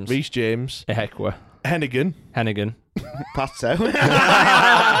 Reece James, Ehekwa, Hennigan, Pato.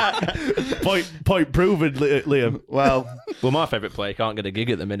 Point proven, Liam. Well, my favourite player can't get a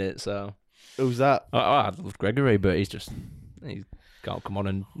gig at the minute, so who's that? I love Gregory, but he can't come on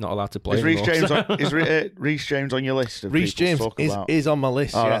and not allowed to play. Is Reece James on your list? Reece James is on my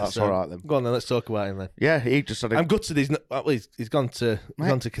list. Oh, that's all right then. Go on then, let's talk about him then. Yeah, he just had I'm gutted he's gone to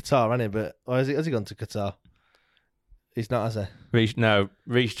Qatar, hasn't he? But has he gone to Qatar? He's not, has he?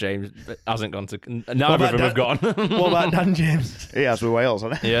 Reece James hasn't gone to. Neither of them have gone. What about Dan James? He has with Wales,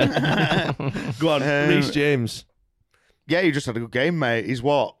 hasn't he? Yeah. Go on, Reece James. Yeah, he just had a good game, mate. He's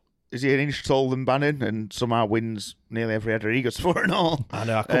what? Is he an inch taller than Bannon and somehow wins nearly every header he goes for and all? I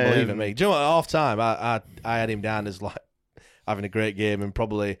know, I couldn't believe it, mate. Do you know what? At half time, I had him down as like having a great game and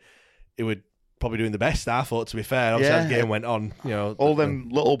probably doing the best, I thought, to be fair. Obviously, as the game went on, all them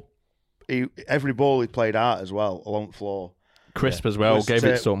little. Every ball he played out as well along the floor. Crisp as well, gave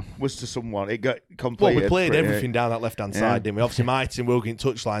it some. Was to someone. It got completed. Well, we played everything down that left-hand side, didn't we? Obviously, Myton will get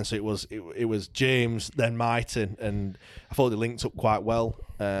touchline, so it was James, then Myton, and I thought they linked up quite well.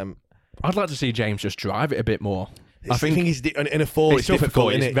 I'd like to see James just drive it a bit more. I think he's in a forward. It's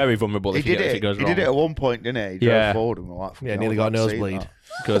difficult, isn't it? It's very vulnerable if it goes wrong. He did it at one point, didn't he? He drove forward and like, nearly got a nosebleed.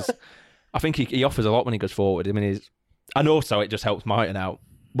 Because I think he offers a lot when he goes forward. I mean, and also it just helps Myton out.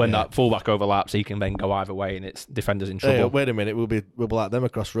 When that fullback overlaps, he can then go either way, and it's defenders in trouble. Hey, wait a minute, we'll be like them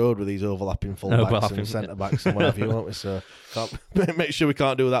across road with these overlapping fullbacks and centre backs and whatever you want. We so make sure we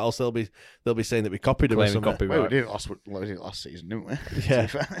can't do that, else they'll be saying that we copied them or something. Well, we did it last season, didn't we? Yeah,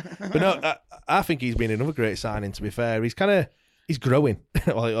 but no, I think he's been another great signing. To be fair, he's growing.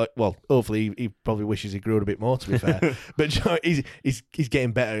 well, hopefully he probably wishes he grew a bit more. To be fair, but he's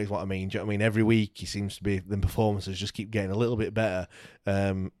getting better. Is what I mean. Do you know what I mean? Every week he seems to be. The performances just keep getting a little bit better.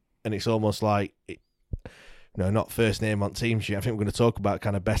 and it's almost like, not first name on team sheet. I think we're going to talk about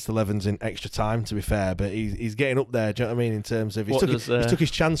kind of best 11s in extra time, to be fair, but he's getting up there, do you know what I mean, in terms of, he took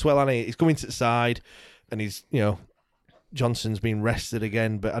his chance well, hasn't he? He's coming to the side, and he's, Johnson's been rested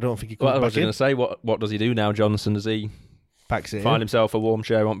again, but I don't think he comes back in. I was going to say, what does he do now, Johnson? Does he find himself a warm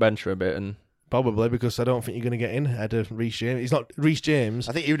chair on bench for a bit? And probably, because I don't think you're going to get in ahead of Reece James. He's not Reece James.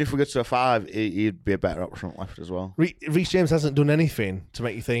 I think even if we go to a 5, he'd be a better option left as well. Reece James hasn't done anything to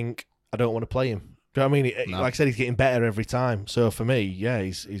make you think, I don't want to play him. Do you know what I mean? No. Like I said, he's getting better every time. So for me, yeah,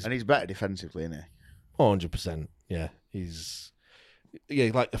 he's and he's better defensively, isn't he? 100%. Yeah,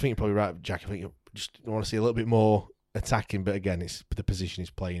 like I think you're probably right, Jack. I think you just want to see a little bit more attacking, but again, it's the position he's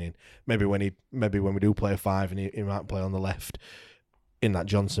playing in. Maybe when we do play a 5, and he might play on the left in that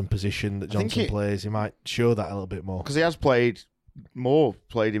Johnson position that Johnson plays, he might show that a little bit more, because he has played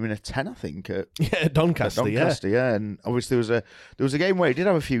him in a 10, I think. Doncaster, yeah. And obviously there was a game where he did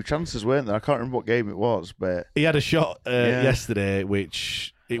have a few chances, weren't there? I can't remember what game it was, but he had a shot yesterday,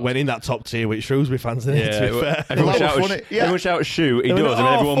 which it went in that top tier with Shrewsbury fans, didn't it? To be fair. Everyone shouts shoot, he does, and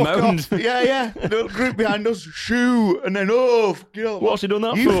everyone moans. Yeah. The group behind us, shoot, and then, what's he done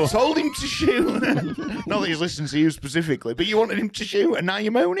that for? You told him to shoot. Not that he's listened to you specifically, but you wanted him to shoot, and now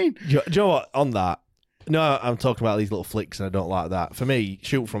you're moaning. Do you know what, on that, no, I'm talking about these little flicks, and I don't like that. For me,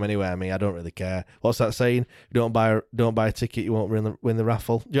 shoot from anywhere. I don't really care. What's that saying? Don't buy a ticket, you won't win the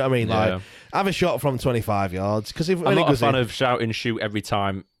raffle. Do you know what I mean? Yeah. Like, have a shot from 25 yards. Because I'm not a fan of shouting shoot every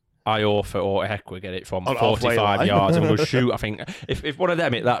time I or Hector get it from 45 yards and we'll go shoot. I think if one of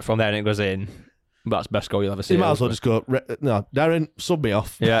them hit that from there and it goes in, that's the best goal you'll ever see. You might as well just go, no, Darren, sub me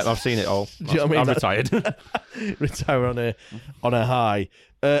off. Yeah, I've seen it all. Do you know what I mean? I'm retired. Retire on a high.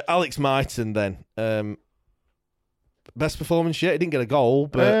 Alex Myton then. Best performance yet? He didn't get a goal,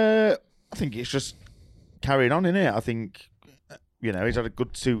 but I think it's just carrying on, innit? I think he's had a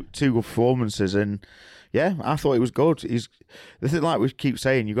good two good performances, and yeah, I thought he was good. He's the thing, like we keep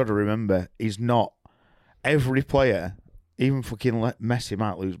saying, you got to remember, he's not every player. Even fucking Messi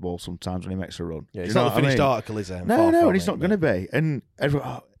might lose ball sometimes when he makes a run. Yeah, it's not the finished article, is it? No, and it's not going to be. And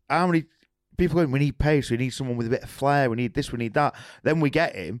how many people going, we need pace, we need someone with a bit of flair, we need this, we need that. Then we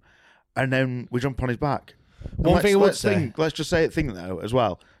get him, and then we jump on his back. One thing I would say, let's just say it though as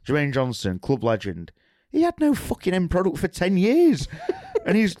well. Jermaine Johnson, club legend. He had no fucking end product for 10 years,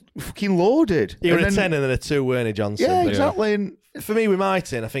 and he's fucking lauded. He was a 10 and then a 2, weren't he, Johnson? Yeah, exactly. And for me, with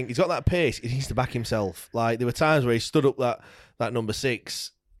Myton, I think he's got that pace. He needs to back himself. Like, there were times where he stood up that number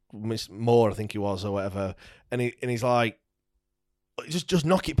 6, more I think he was or whatever, and he's like, just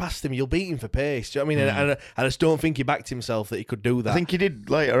knock it past him. You'll beat him for pace. Do you know what I mean? And I just don't think he backed himself that he could do that. I think he did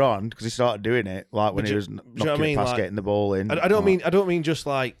later on because he started doing it, like when he was knocking it past, getting the ball in. I don't mean just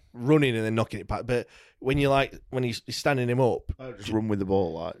like running and then knocking it past, but when he's standing him up, just run with the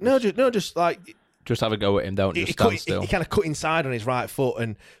ball, like just like. Just have a go at him, don't just stand still. He kind of cut inside on his right foot,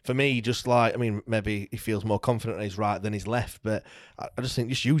 and for me, just like, maybe he feels more confident on his right than his left, but I just think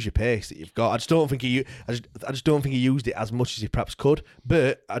just use your pace that you've got. I just don't think he used it as much as he perhaps could,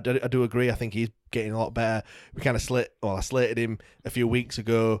 but I do agree. I think he's getting a lot better. We kind of I slated him a few weeks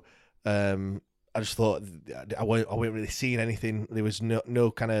ago. I just thought I wasn't really seeing anything. There was no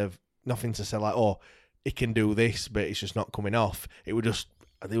kind of nothing to say like, oh, he can do this, but it's just not coming off.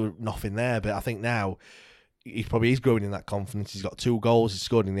 There was nothing there, but I think now he probably is growing in that confidence. He's got 2 goals. He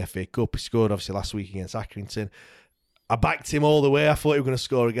scored in the FA Cup. He scored obviously last week against Accrington. I backed him all the way. I thought he was going to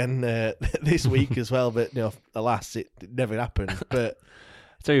score again this week as well, but alas, it never happened. But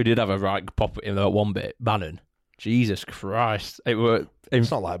I tell you, who did have a right pop in that one bit, Bannon. Jesus Christ,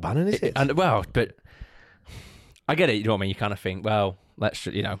 it's not like Bannon, is it? But I get it. You know what I mean? You kind of think, well, let's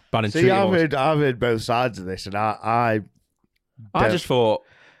Bannon. See, I've heard both sides of this, and I just thought,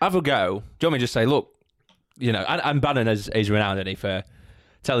 have a go. Do you want me to just say, look, and Bannon is renowned, isn't he, for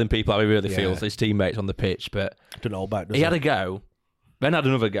telling people how he really feels, his teammates on the pitch, but don't know about, he had a go, then had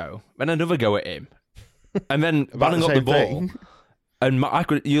another go, then another go at him, and then Bannon got the ball,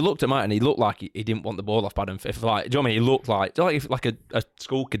 and you looked at Mike and he looked like he didn't want the ball off Bannon. Do you know what I mean? He looked like a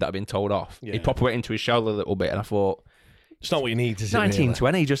school kid that had been told off. He proper went into his shoulder a little bit, and I thought, it's not what you need to see.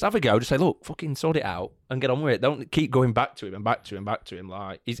 1920, just have a go. Just say, look, fucking sort it out and get on with it. Don't keep going back to him and back to him and back to him.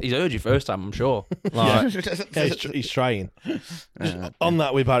 Like, he's heard you first time, I'm sure. Like, he's trying. On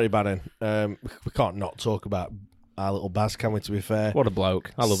that with Barry Bannon, we can't not talk about our little Baz, can we, to be fair? What a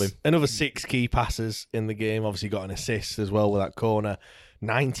bloke. I love him. Another 6 key passes in the game. Obviously got an assist as well with that corner.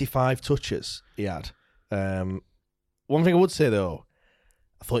 95 touches he had. One thing I would say, though,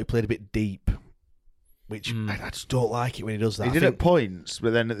 I thought he played a bit deep. which I just don't like it when he does that. He did at points,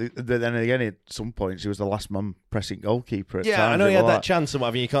 but then again, at some points, he was the last man pressing goalkeeper. At times. I know he had that chance and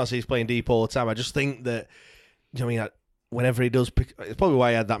whatever. You can't say he's playing deep all the time. I just think that, whenever he does pick, it's probably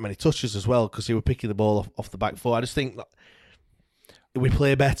why he had that many touches as well, because he was picking the ball off the back foot. I just think that we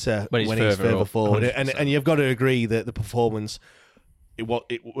play better when he's further forward, and you've got to agree that the performance. It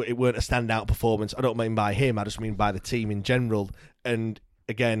weren't a standout performance. I don't mean by him. I just mean by the team in general. And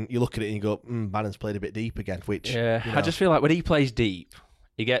again, you look at it and you go, Bannon's played a bit deep again. Which I just feel like when he plays deep,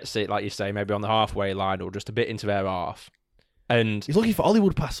 he gets it, like you say, maybe on the halfway line or just a bit into their half. And he's looking for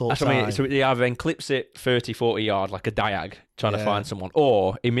Hollywood pass all the time. I mean, so he either then clips it 30, 40 yards like a diag, trying to find someone,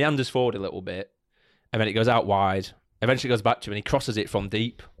 or he meanders forward a little bit, and then it goes out wide. Eventually goes back to him and he crosses it from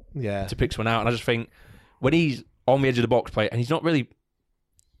deep to pick someone out. And I just think when he's on the edge of the box play and he's not really.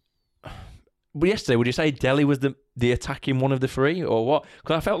 But yesterday, would you say Delhi was the attacking one of the three, or what?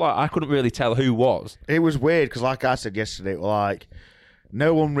 Because I felt like I couldn't really tell who was. It was weird because, like I said yesterday,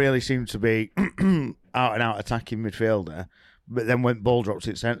 no one really seemed to be out and out attacking midfielder. But then when ball drops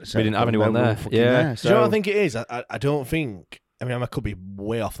at centre, we didn't have anyone there. There. So, do you know what I think it is? I don't think. I mean, I could be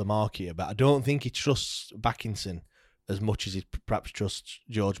way off the mark here, but I don't think he trusts Backinson as much as he perhaps trusts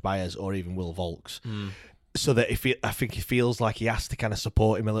George Byers or even Will Volks. So that I think he feels like he has to kind of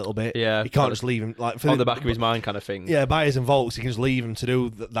support him a little bit. Yeah, he can't just leave him like on the back of his mind, kind of thing. Yeah, Byers and Volks, he can just leave him to do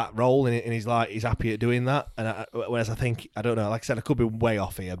that role, and he's happy at doing that. And whereas I think I don't know, like I said, I could be way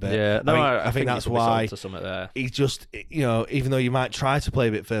off here, but I think that's why he's just even though you might try to play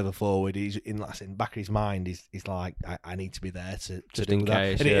a bit further forward, he's in back of his mind, he's like I need to be there to just do in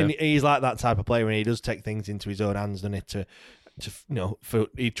that. case. And he's like that type of player when he does take things into his own hands, doesn't it?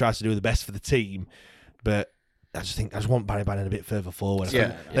 He tries to do the best for the team, but. I just want Barry Bannon a bit further forward.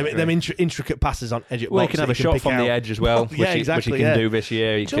 Them intricate passes on edge at box. Well, he can have a shot from the edge as well, which he can do this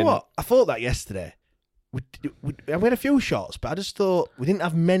year. Do you know what? I thought that yesterday. We had a few shots, but I just thought we didn't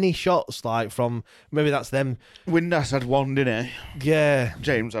have many shots from. Maybe that's them. Windass had one, didn't he? Yeah.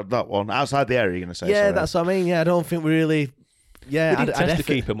 James had that one outside the area. You're going to say? Yeah, sorry. That's what I mean. Yeah, I don't think we really. Yeah, we didn't test the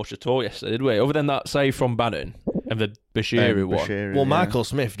keeper much at all yesterday, did we? Other than that save from Bannon and the Bashiru one. Well, Michael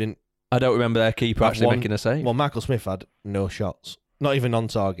Smith didn't. I don't remember their keeper actually making a save. Well, Michael Smith had no shots. Not even on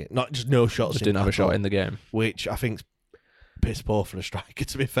target. Not just no shots. Just didn't have a shot in the game. Which I think's piss poor for a striker,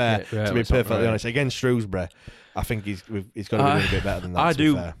 to be fair. Yeah, to be perfectly honest. Against Shrewsbury, I think he's got to be doing a bit better than that. I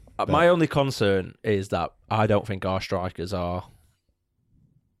do. My only concern is that I don't think our strikers are,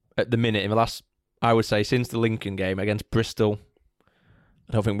 at the minute, in the last, I would say, since the Lincoln game against Bristol,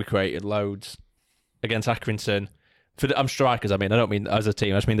 I don't think we created loads. Against Accrington, I'm strikers, I don't mean as a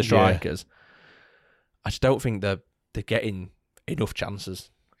team, I just mean the strikers. Yeah. I just don't think they're getting enough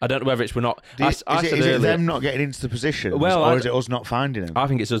chances. I don't know whether it's we're not. Is it them not getting into the position, or is it us not finding them? I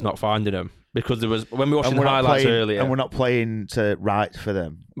think it's us not finding them because there was when we were watching the highlights earlier, and we're not playing to right for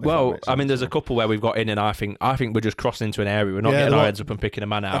them. Well, there's a couple where we've got in, and I think we're just crossing into an area. We're not getting our heads up and picking a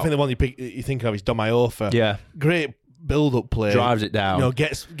man out. I think the one you think of is Dom Iorfa. Yeah, great build-up play, drives it down.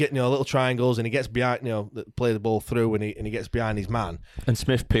 Gets little triangles, and he gets behind. Play the ball through, and he gets behind his man. And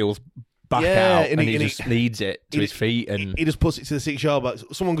Smith peels back out, and he just leads it to his feet, and he just puts it to the 6-yard box.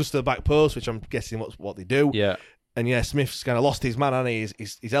 Someone goes to the back post, which I'm guessing what they do. Yeah. And Smith's kind of lost his man, and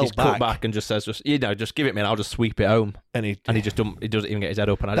he's held back. Cut back and just says, just give it me, and I'll just sweep it home. And he doesn't even get his head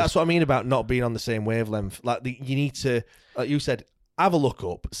up. And that's what I mean about not being on the same wavelength. You need to, like you said, have a look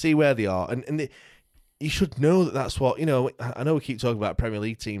up, see where they are, and you should know that's what I know. We keep talking about Premier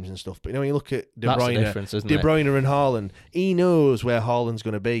League teams and stuff, but when you look at De Bruyne and Haaland, he knows where Haaland's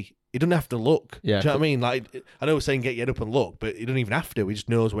going to be. He doesn't have to look. Yeah. Do you know what I mean? Like, I know we're saying get your head up and look, but he doesn't even have to. He just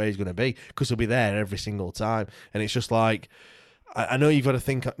knows where he's going to be because he'll be there every single time. And it's just like, I know you've got to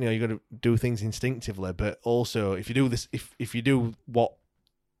think, you've got to do things instinctively, but also if you do this, if you do what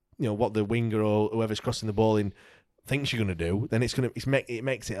the winger or whoever's crossing the ball in thinks you're going to do, then it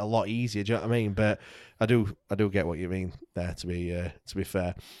makes it a lot easier. Do you know what I mean? But I do get what you mean there. To be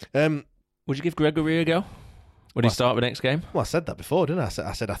fair, would you give Gregory a go? Would he start the next game? Well, I said that before, didn't I?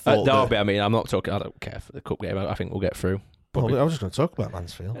 I said I thought Derby. I'm not talking. I don't care for the cup game. I think we'll get through. Well, I was just going to talk about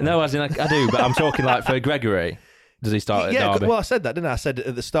Mansfield. No, as in I do, but I'm talking like for Gregory. Does he start at Derby? Well, I said that, didn't I? I said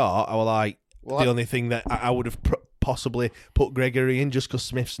at the start, I was like, the only thing that I would have possibly put Gregory in just because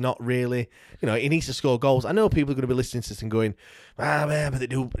Smith's not really, he needs to score goals. I know people are going to be listening to this and going, man, but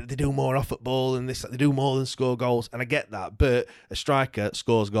they do more off at ball and this, they do more than score goals, and I get that. But a striker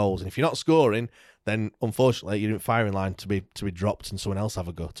scores goals, and if you're not scoring, then unfortunately you're in firing line to be dropped and someone else have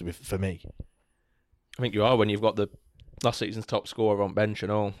a go. For me, I think you are when you've got the last season's top scorer on bench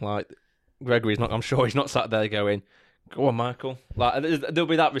and all. Like Gregory's not. I'm sure he's not sat there going, Go on, Michael. Like, there'll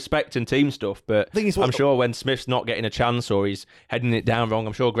be that respect and team stuff, but I'm sure when Smith's not getting a chance or he's heading it down wrong,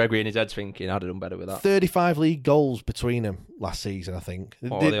 I'm sure Gregory in his head's thinking, I'd have done better with that. 35 league goals between them last season, I think.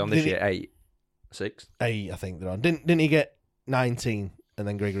 What are they on this year? 8? 6? 8, I think they're on. Didn't he get 19 and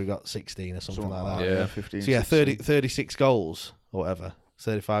then Gregory got 16 or something like that? Yeah, 15. So 36 goals or whatever,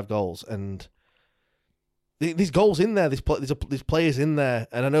 35 goals, and there's goals in there. There's players in there,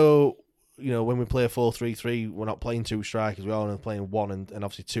 and I know, when we play a 4-3-3, we're not playing 2 strikers. We're only playing 1 and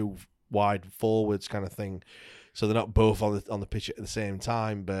obviously 2 wide forwards kind of thing. So they're not both on the pitch at the same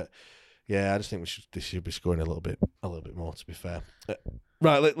time. But yeah, I just think they should be scoring a little bit more. To be fair,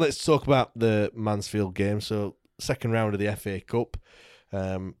 right. Let's talk about the Mansfield game. So second round of the FA Cup.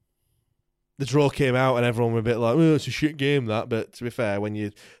 The draw came out and everyone were a bit like, "Oh, it's a shit game that." But to be fair, when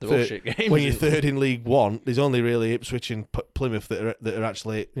you're third in League One, there's only really Ipswich and Plymouth that are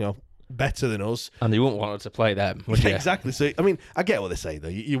actually better than us, and you wouldn't want to play them, would you? Exactly. So I mean, I get what they say though.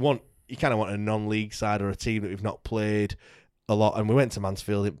 You kind of want a non-league side or a team that we've not played a lot. And we went to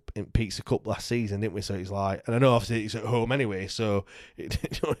Mansfield in Pizza Cup last season, didn't we? So it's like, and I know obviously it's at home anyway, so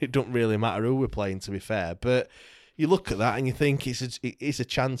it don't really matter who we're playing, to be fair. But you look at that and you think it's a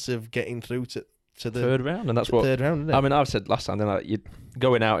chance of getting through to the third round, and that's what third round. Isn't it? I mean, I've said last time, you're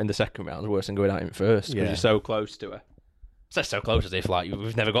going out in the second round is worse than going out in first because you're so close to it. It's so close as if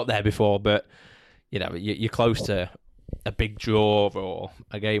we've never got there before, but you're close to a big draw or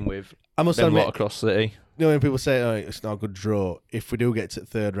a game with a lot across City. When people say, "Oh, it's not a good draw," if we do get to the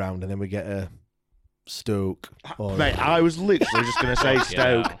third round and then we get a Stoke, mate, I was literally just going to say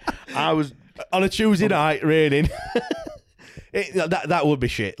Stoke. I was on a Tuesday night raining. That would be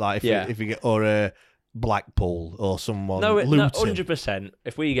shit. Like if we get or a Blackpool or someone. No, Luton. 100%.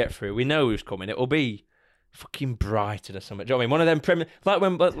 If we get through, we know who's coming. It'll be fucking Brighton or something. Do you know what I mean? One of them Premier, like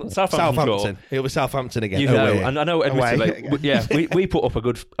when Southampton. It'll be Southampton again. And I know admittedly, we put up a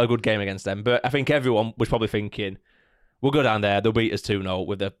good game against them, but I think everyone was probably thinking we'll go down there, they'll beat us 2-0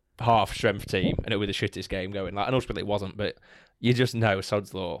 with a half strength team, and it'll be the shittest game going. And ultimately it wasn't, but you just know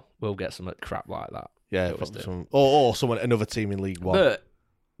Sod's Law will get some crap like that. Yeah, or another team in League One. But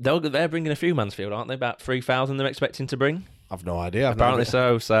they're bringing a few Mansfield, aren't they? About 3,000 they're expecting to bring. I've no idea. Apparently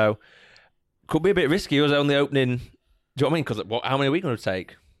so. So could be a bit risky. It was only opening. Do you know what I mean? Because how many are we going to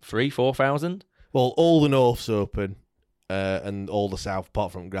take? 3,000-4,000? Well, all the North's open, and all the South,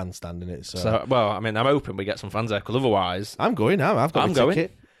 apart from Grandstand in it. So well, I mean, I'm hoping we get some fans there. Because otherwise, I'm going. I've got my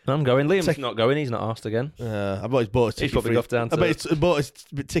ticket. I'm going. Liam's not going. He's not asked again. I bet he's bought his ticket. He's probably down to. I bet he's bought his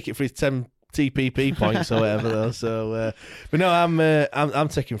ticket for his 10 TPP points or whatever. Though. So, but no, I'm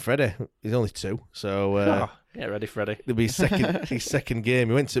taking Freddie. He's only 2, so. Yeah, ready, Freddie. It'll be his second game.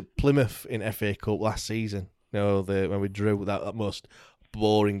 He went to Plymouth in FA Cup last season. When we drew that most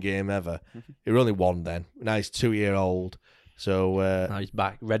boring game ever. He only won then. Now he's 2-year-old. So now he's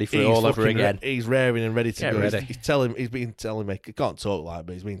back, ready for it all over again. He's raring and ready to go. Ready. He's been telling me. He can't talk like,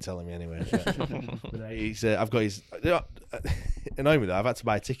 but he's been telling me anyway. I've got his. Annoying me though. I've had to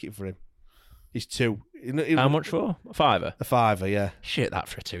buy a ticket for him. He's 2. How much for? A $5? A $5, yeah. Shit, that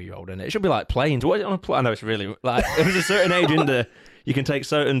for a 2-year-old, isn't it? It should be like planes. What on a plane? I know it's really like there's a certain age in there you can take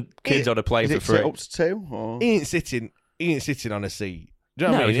certain kids on a plane for free. Up to 2? Or? He ain't sitting on a seat. Do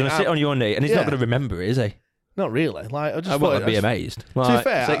you know what I mean? He's going to sit on your knee, and he's not going to remember it, is he? Not really. Like I wouldn't be amazed. Like, to be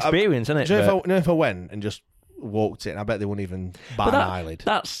fair, it's experience, isn't it? Do you know if I went and just walked in, I bet they wouldn't even bat an eyelid.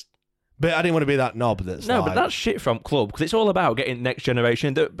 But I didn't want to be that knob that's but that's shit from club, because it's all about getting next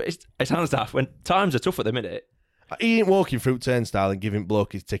generation. But it's hands off when times are tough at the minute. He ain't walking through turnstile and giving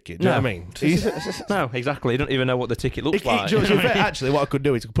bloke his ticket. Do you know what I mean? No, exactly. You don't even know what the ticket looks like. Actually, what I could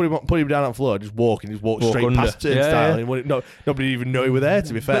do is put him down on the floor, just walk straight under. Past turnstile. Yeah. And nobody even know he were there.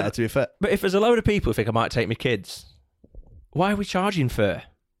 To be fair. But if there's a load of people who think I might take my kids, why are we charging for?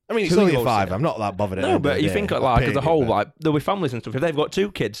 I mean, it's only a $5. I'm not that bothered. No, but you think as a whole, there'll be families and stuff. If they've got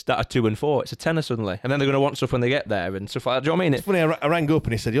 2 kids that are 2 and 4, it's a tenner suddenly, and then they're going to want stuff when they get there and stuff like that. Do you know what I mean? It's funny. I rang up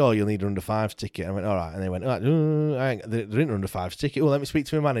and he said, "Oh, you'll need an under 5s ticket." I went, "All right," and they went, "There ain't under 5s ticket." Well, let me speak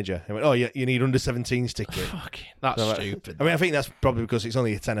to my manager. I went, "Oh, you need under 17s ticket." Fucking, that's stupid. I mean, I think that's probably because it's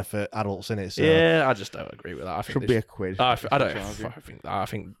only a tenner for adults, isn't it? So. Yeah, I just don't agree with that. I think should be a quid. I don't. I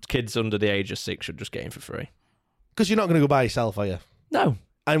think kids under the age of 6 should just get in for free. Because you're not going to go by yourself, are you? No.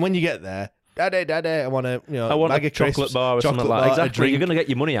 And when you get there. Daddy, I want a chocolate bar or something like that. Exactly. You're going to get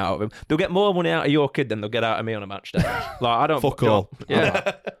your money out of them. They'll get more money out of your kid than they'll get out of me on a match day. I don't. Fuck all.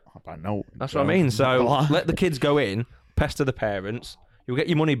 Yeah. I know. That's what I mean. So let the kids go in, pester the parents. You'll get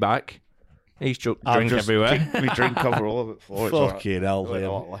your money back. He's drink everywhere. We drink over all of it for it. Fucking hell, There's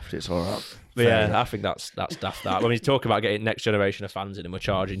a lot left. It's all right. But yeah, I think that's daft. That when you talk about getting next generation of fans in, and we're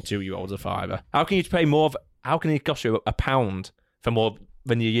charging 2-year-olds a £5. How can you pay more? How can it cost you £1 for more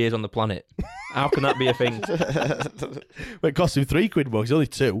than your years on the planet? How can that be a thing? Well, it cost him £3 more. He's only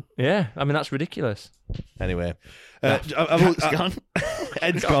 2. Yeah, I mean that's ridiculous. Anyway, Ed's gone.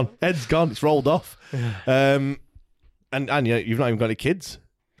 Ed's gone. Ed's gone. It's rolled off. And yeah, you've not even got any kids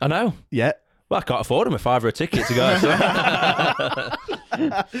I know. yet. Well, I can't afford him a £5 a ticket to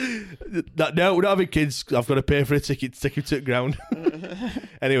go. No, we're not having kids. I've got to pay for a ticket to take him to the ground.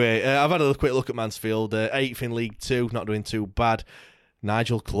 Anyway, I've had a quick look at Mansfield. 8th in League 2, not doing too bad.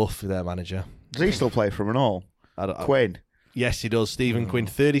 Nigel Clough, their manager. Does he still play from an all? Quinn? Yes, he does. Stephen Quinn,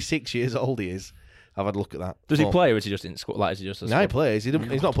 36 years old he is. I've had a look at that. Does he play or is he just in squad? Like, is he just a No, he plays. He's not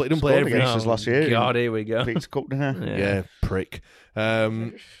play. He doesn't play every against us last year. God, here we go. Beats Cup, didn't he? Yeah, prick.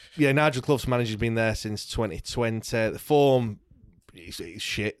 Yeah, Nigel Clough's manager's been there since 2020. The form is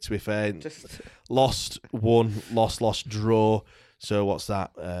shit, to be fair. Lost, won, lost, draw. So what's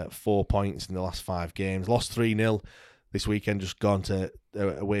that? 4 points in the last 5 games. Lost 3-0 this weekend. Just gone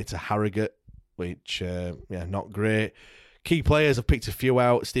away to Harrogate, which not great. Key players, I've picked a few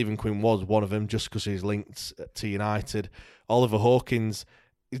out. Stephen Quinn was one of them, just because he's linked to United. Oliver Hawkins,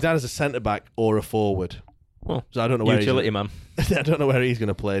 he's down as a centre back or a forward. Well, so I don't know where utility man. I don't know where he's going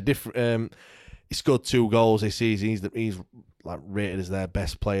to play. He scored 2 goals this season. He's like rated as their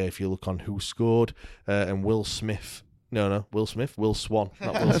best player if you look on who scored. And Will Smith. No, Will Smith. Will Swan.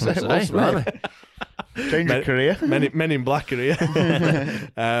 Not Will Smith. Will Smith. Change your career. Men in Black career.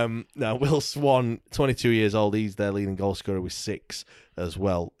 No, Will Swan, 22 years old. He's their leading goal scorer with 6 as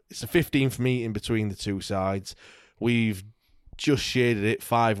well. It's the 15th meeting between the two sides. We've just shaded it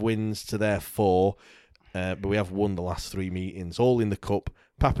 5 wins to their 4. But we have won the last 3 meetings, all in the Cup,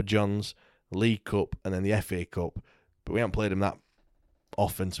 Papa John's, League Cup, and then the FA Cup. But we haven't played them that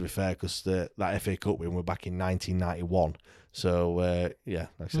often, to be fair, because that FA Cup win were back in 1991. So, like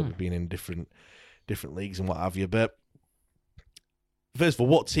I said, we've been in different leagues and what have you. But first of all,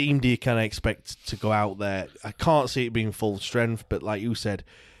 what team do you kind of expect to go out there? I can't see it being full strength, but like you said,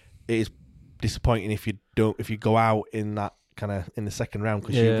 it is disappointing if you go out in that kind of in the second round,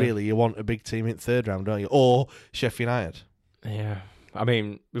 because you want a big team in the third round, don't you? Or Sheffield United. Yeah, I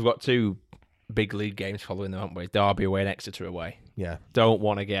mean, we've got 2 big league games following them, haven't we? Derby away and Exeter away. Yeah, don't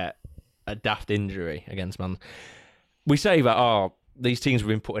want to get a daft injury against Man. We say that these teams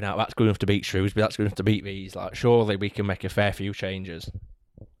we've been putting out, that's good enough to beat Shrews, but that's good enough to beat these. Like, surely we can make a fair few changes.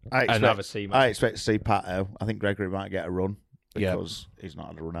 I expect to see Pato. I think Gregory might get a run because he's not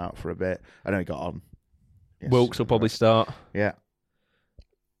had a run out for a bit. I know he got on. Yes, Wilkes will probably start. Yeah.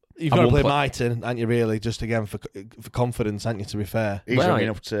 You've got to play Myton, aren't you, really? Just again for confidence, aren't you, to be fair? He's young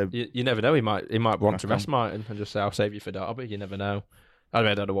enough to... You never know. He might want to rest Myton and just say, I'll save you for Derby. You never know. I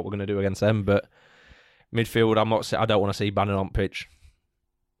don't know what we're going to do against them, but midfield, I don't want to see Bannon on pitch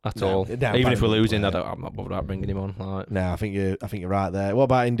at all. No, even if we're losing, I'm not bothered about bringing him on. Like. No, I think you're right there. What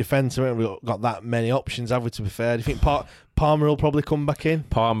about in defence? We haven't got that many options, have we, to be fair? Do you think Palmer will probably come back in?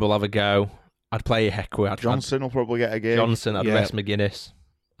 Palmer will have a go. I'd play Heckway. Johnson will probably get a game. Johnson, I'd rest McGuinness.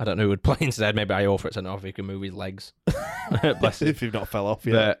 I don't know who would play instead. Maybe Iorfa at centre-half if he can move his legs. Bless him. If you've not fell off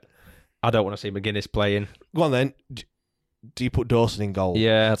yet. But I don't want to see McGuinness playing. Go on then. Do you put Dawson in goal?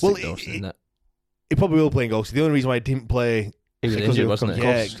 Yeah, I'd stick Dawson in that. He probably will play in goal. The only reson why he didn't play... He was injured, wasn't he?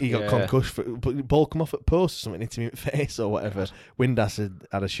 Yeah, he got concussed. But the ball come off at post or something, hit him in the face or whatever. Windass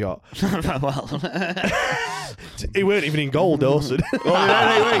had a shot. He weren't even in goal, Dawson.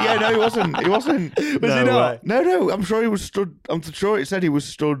 No, he wasn't. Was he not? No, I'm sure he was stood. I'm sure it said he was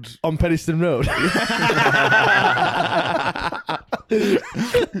stood on Penistone Road.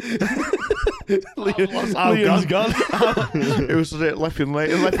 Liam's gone. It was left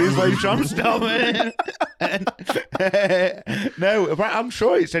his late chance down there. No, I'm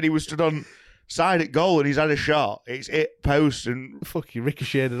sure it said he was stood on side at goal and he's had a shot. It's hit post and fucking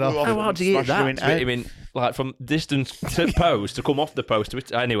ricocheted off. How hard do you hit that? I mean, like from distance to post to come off the post.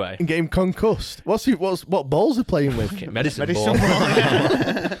 Anyway, and get him concussed. What balls are playing with? Medicine ball.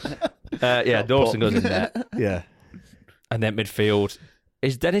 Dawson goes in there. Yeah, and then midfield.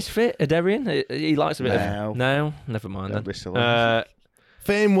 Is Dennis fit? Aderian? He likes a bit of... No, never mind then.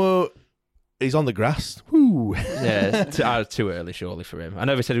 Fame, he's on the grass. Woo. Yeah, it's too early, surely, for him. I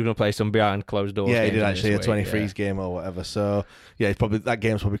know they said he was going to play some behind closed doors. Yeah, he did actually, a 23s game or whatever. So, yeah, that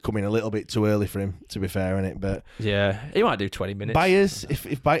game's probably coming a little bit too early for him, to be fair, innit? But yeah, he might do 20 minutes. Byers,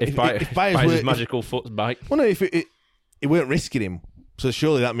 if Byers' magical foot's bike. Well, no, if it weren't risking him, so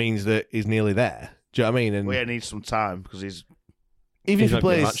surely that means that he's nearly there. Do you know what I mean? And he needs some time because he's even if he not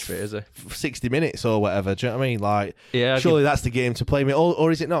gonna be plays match fit, is he? 60 minutes or whatever, do you know what I mean? Like, Yeah, surely that's the game to play.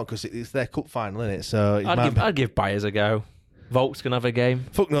 Or is it not? Because it's their cup final, isn't it? So I'd give Byers a go. Volk's can have a game.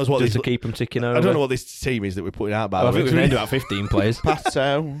 Fuck knows what just this, to keep them ticking over. I don't know what this team is that we're putting out. By I the way, think we've ended up 15 players.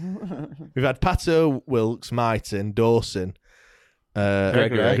 Pato. We've had Pato, Wilkes, Myton, Dawson,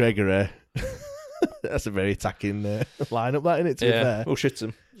 Gregory. That's a very attacking lineup, that, isn't it? To be fair. We'll shit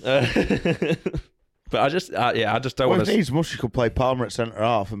them. But I just don't want If to. needs must, you could play Palmer at centre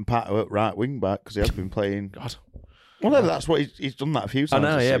half and Pato at right wing back because he has been playing. God. Well, no, that's what he's done that a few I times.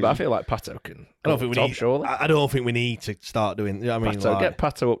 know, this yeah, season. but I feel like Pato can. I don't think we need. Surely. I don't think we need to start doing. You know what I mean, Pato, like, get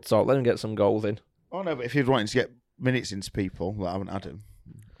Pato up top. Let him get some goals in. Oh no, but if you're wanting to get minutes into people that haven't had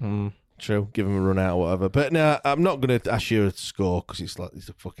him, True, give him a run out or whatever. But no, I'm not going to ask you to score because it's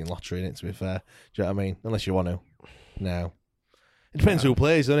a fucking lottery, isn't it? To be fair, do you know what I mean? Unless you want to. No. It depends who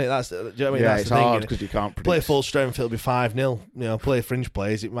plays, doesn't it? That's, do you know what I mean? yeah, That's it's the thing, hard innit? because you can't predict. Play full strength, it'll be 5-0. You know, play fringe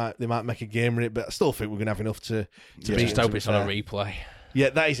players, they might make a game of it, but I still think we're going to have enough to beat. Just them, hope to it's be on a fair. replay.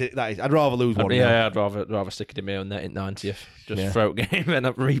 Yeah, that is it. I'd rather lose one. Yeah, I'd rather stick it in my own net in 90th. Just throw it game and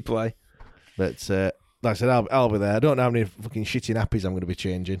have replay. But like I said, I'll be there. I don't know how many fucking shitty nappies I'm going to be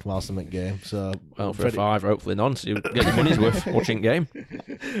changing whilst I'm at game. So Well, for a five, hopefully none, so you get your money's worth watching game.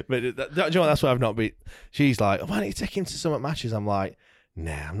 But do you know what, that's why I've not been. She's like, why don't you take him to some matches? I'm like,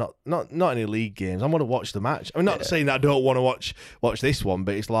 nah, I'm not any league games. I want to watch the match. I'm not saying that I don't want to watch this one,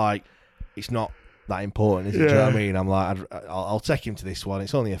 but it's like it's not that important, is it? Do you know what I mean? I'm like, I'll take him to this one.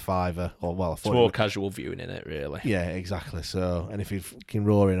 It's only a £5, or well, It's more casual viewing in it, really. Yeah, exactly. So, and if he's fucking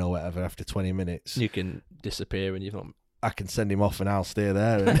roaring or whatever after 20 minutes, You can disappear and you've not. I can send him off and I'll stay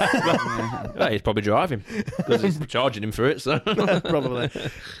there. Yeah, he's probably driving because he's charging him for it. So Probably.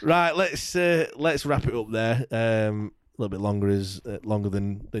 Right, let's wrap it up there. A little bit longer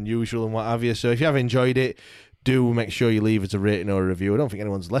than usual and what have you. So if you have enjoyed it, do make sure you leave us a rating or a review. I don't think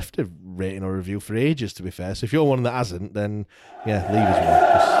anyone's left a rating or a review for ages, to be fair. So if you're one that hasn't, then yeah, leave us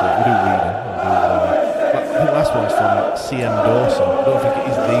one. We do read them. I think the last one's from CM Dawson. I don't think it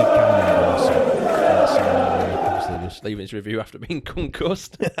is the Cameron Dawson. Obviously just leaving his review after being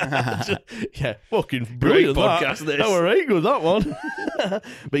concussed. yeah, fucking brilliant podcast, this. That were right good, that one.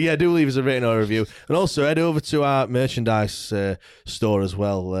 But yeah, do leave us a rating or a review. And also head over to our merchandise store as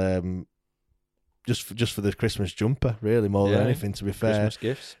well. Just for the Christmas jumper, really, more than anything, to be fair. Christmas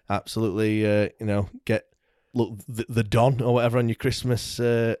gifts. Absolutely, get the Don or whatever on your Christmas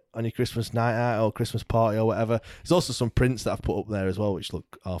night out or Christmas party or whatever. There's also some prints that I've put up there as well, which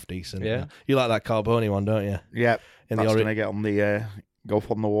look half decent. Yeah. You like that Carboni one, don't you? Yeah, In that's the going to get on the go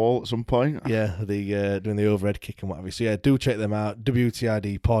up on the wall at some point. Yeah, the doing the overhead kick and whatever. So yeah, do check them out.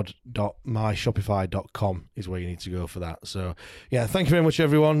 WTIDpod.myshopify.com is where you need to go for that. So yeah, thank you very much,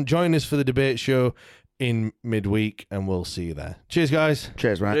 everyone. Join us for the debate show in midweek, and we'll see you there. Cheers, guys.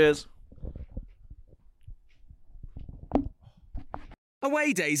 Cheers, man. Cheers.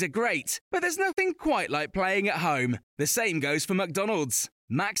 Away days are great, but there's nothing quite like playing at home. The same goes for McDonald's.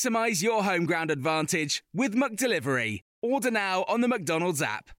 Maximise your home ground advantage with McDelivery. Order now on the McDonald's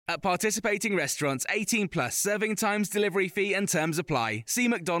app. At participating restaurants, 18 plus serving times, delivery fee and terms apply. See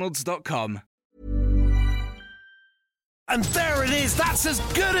mcdonalds.com. And there it is, that's as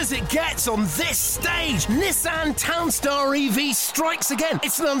good as it gets on this stage. Nissan Townstar EV strikes again.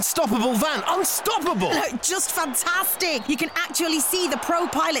 It's an unstoppable van, unstoppable. Just fantastic. You can actually see the Pro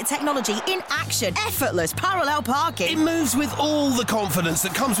Pilot technology in action. Effortless parallel parking. It moves with all the confidence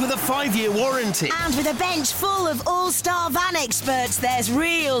that comes with a 5-year warranty. And with a bench full of all-star van experts, there's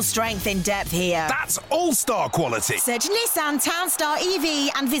real strength in depth here. That's all-star quality. Search Nissan Townstar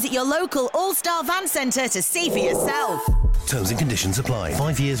EV and visit your local all-star van centre to see for yourself. Terms and conditions apply.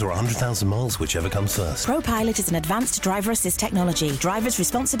 5 years or 100,000 miles, whichever comes first. Pro Pilot is an advanced driver assist technology. Driver's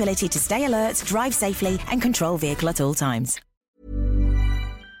responsibility to stay alert, drive safely, and control vehicle at all times.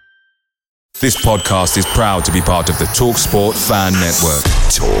 This podcast is proud to be part of the TalkSport Fan Network.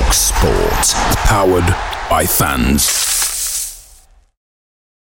 TalkSport. Powered by fans.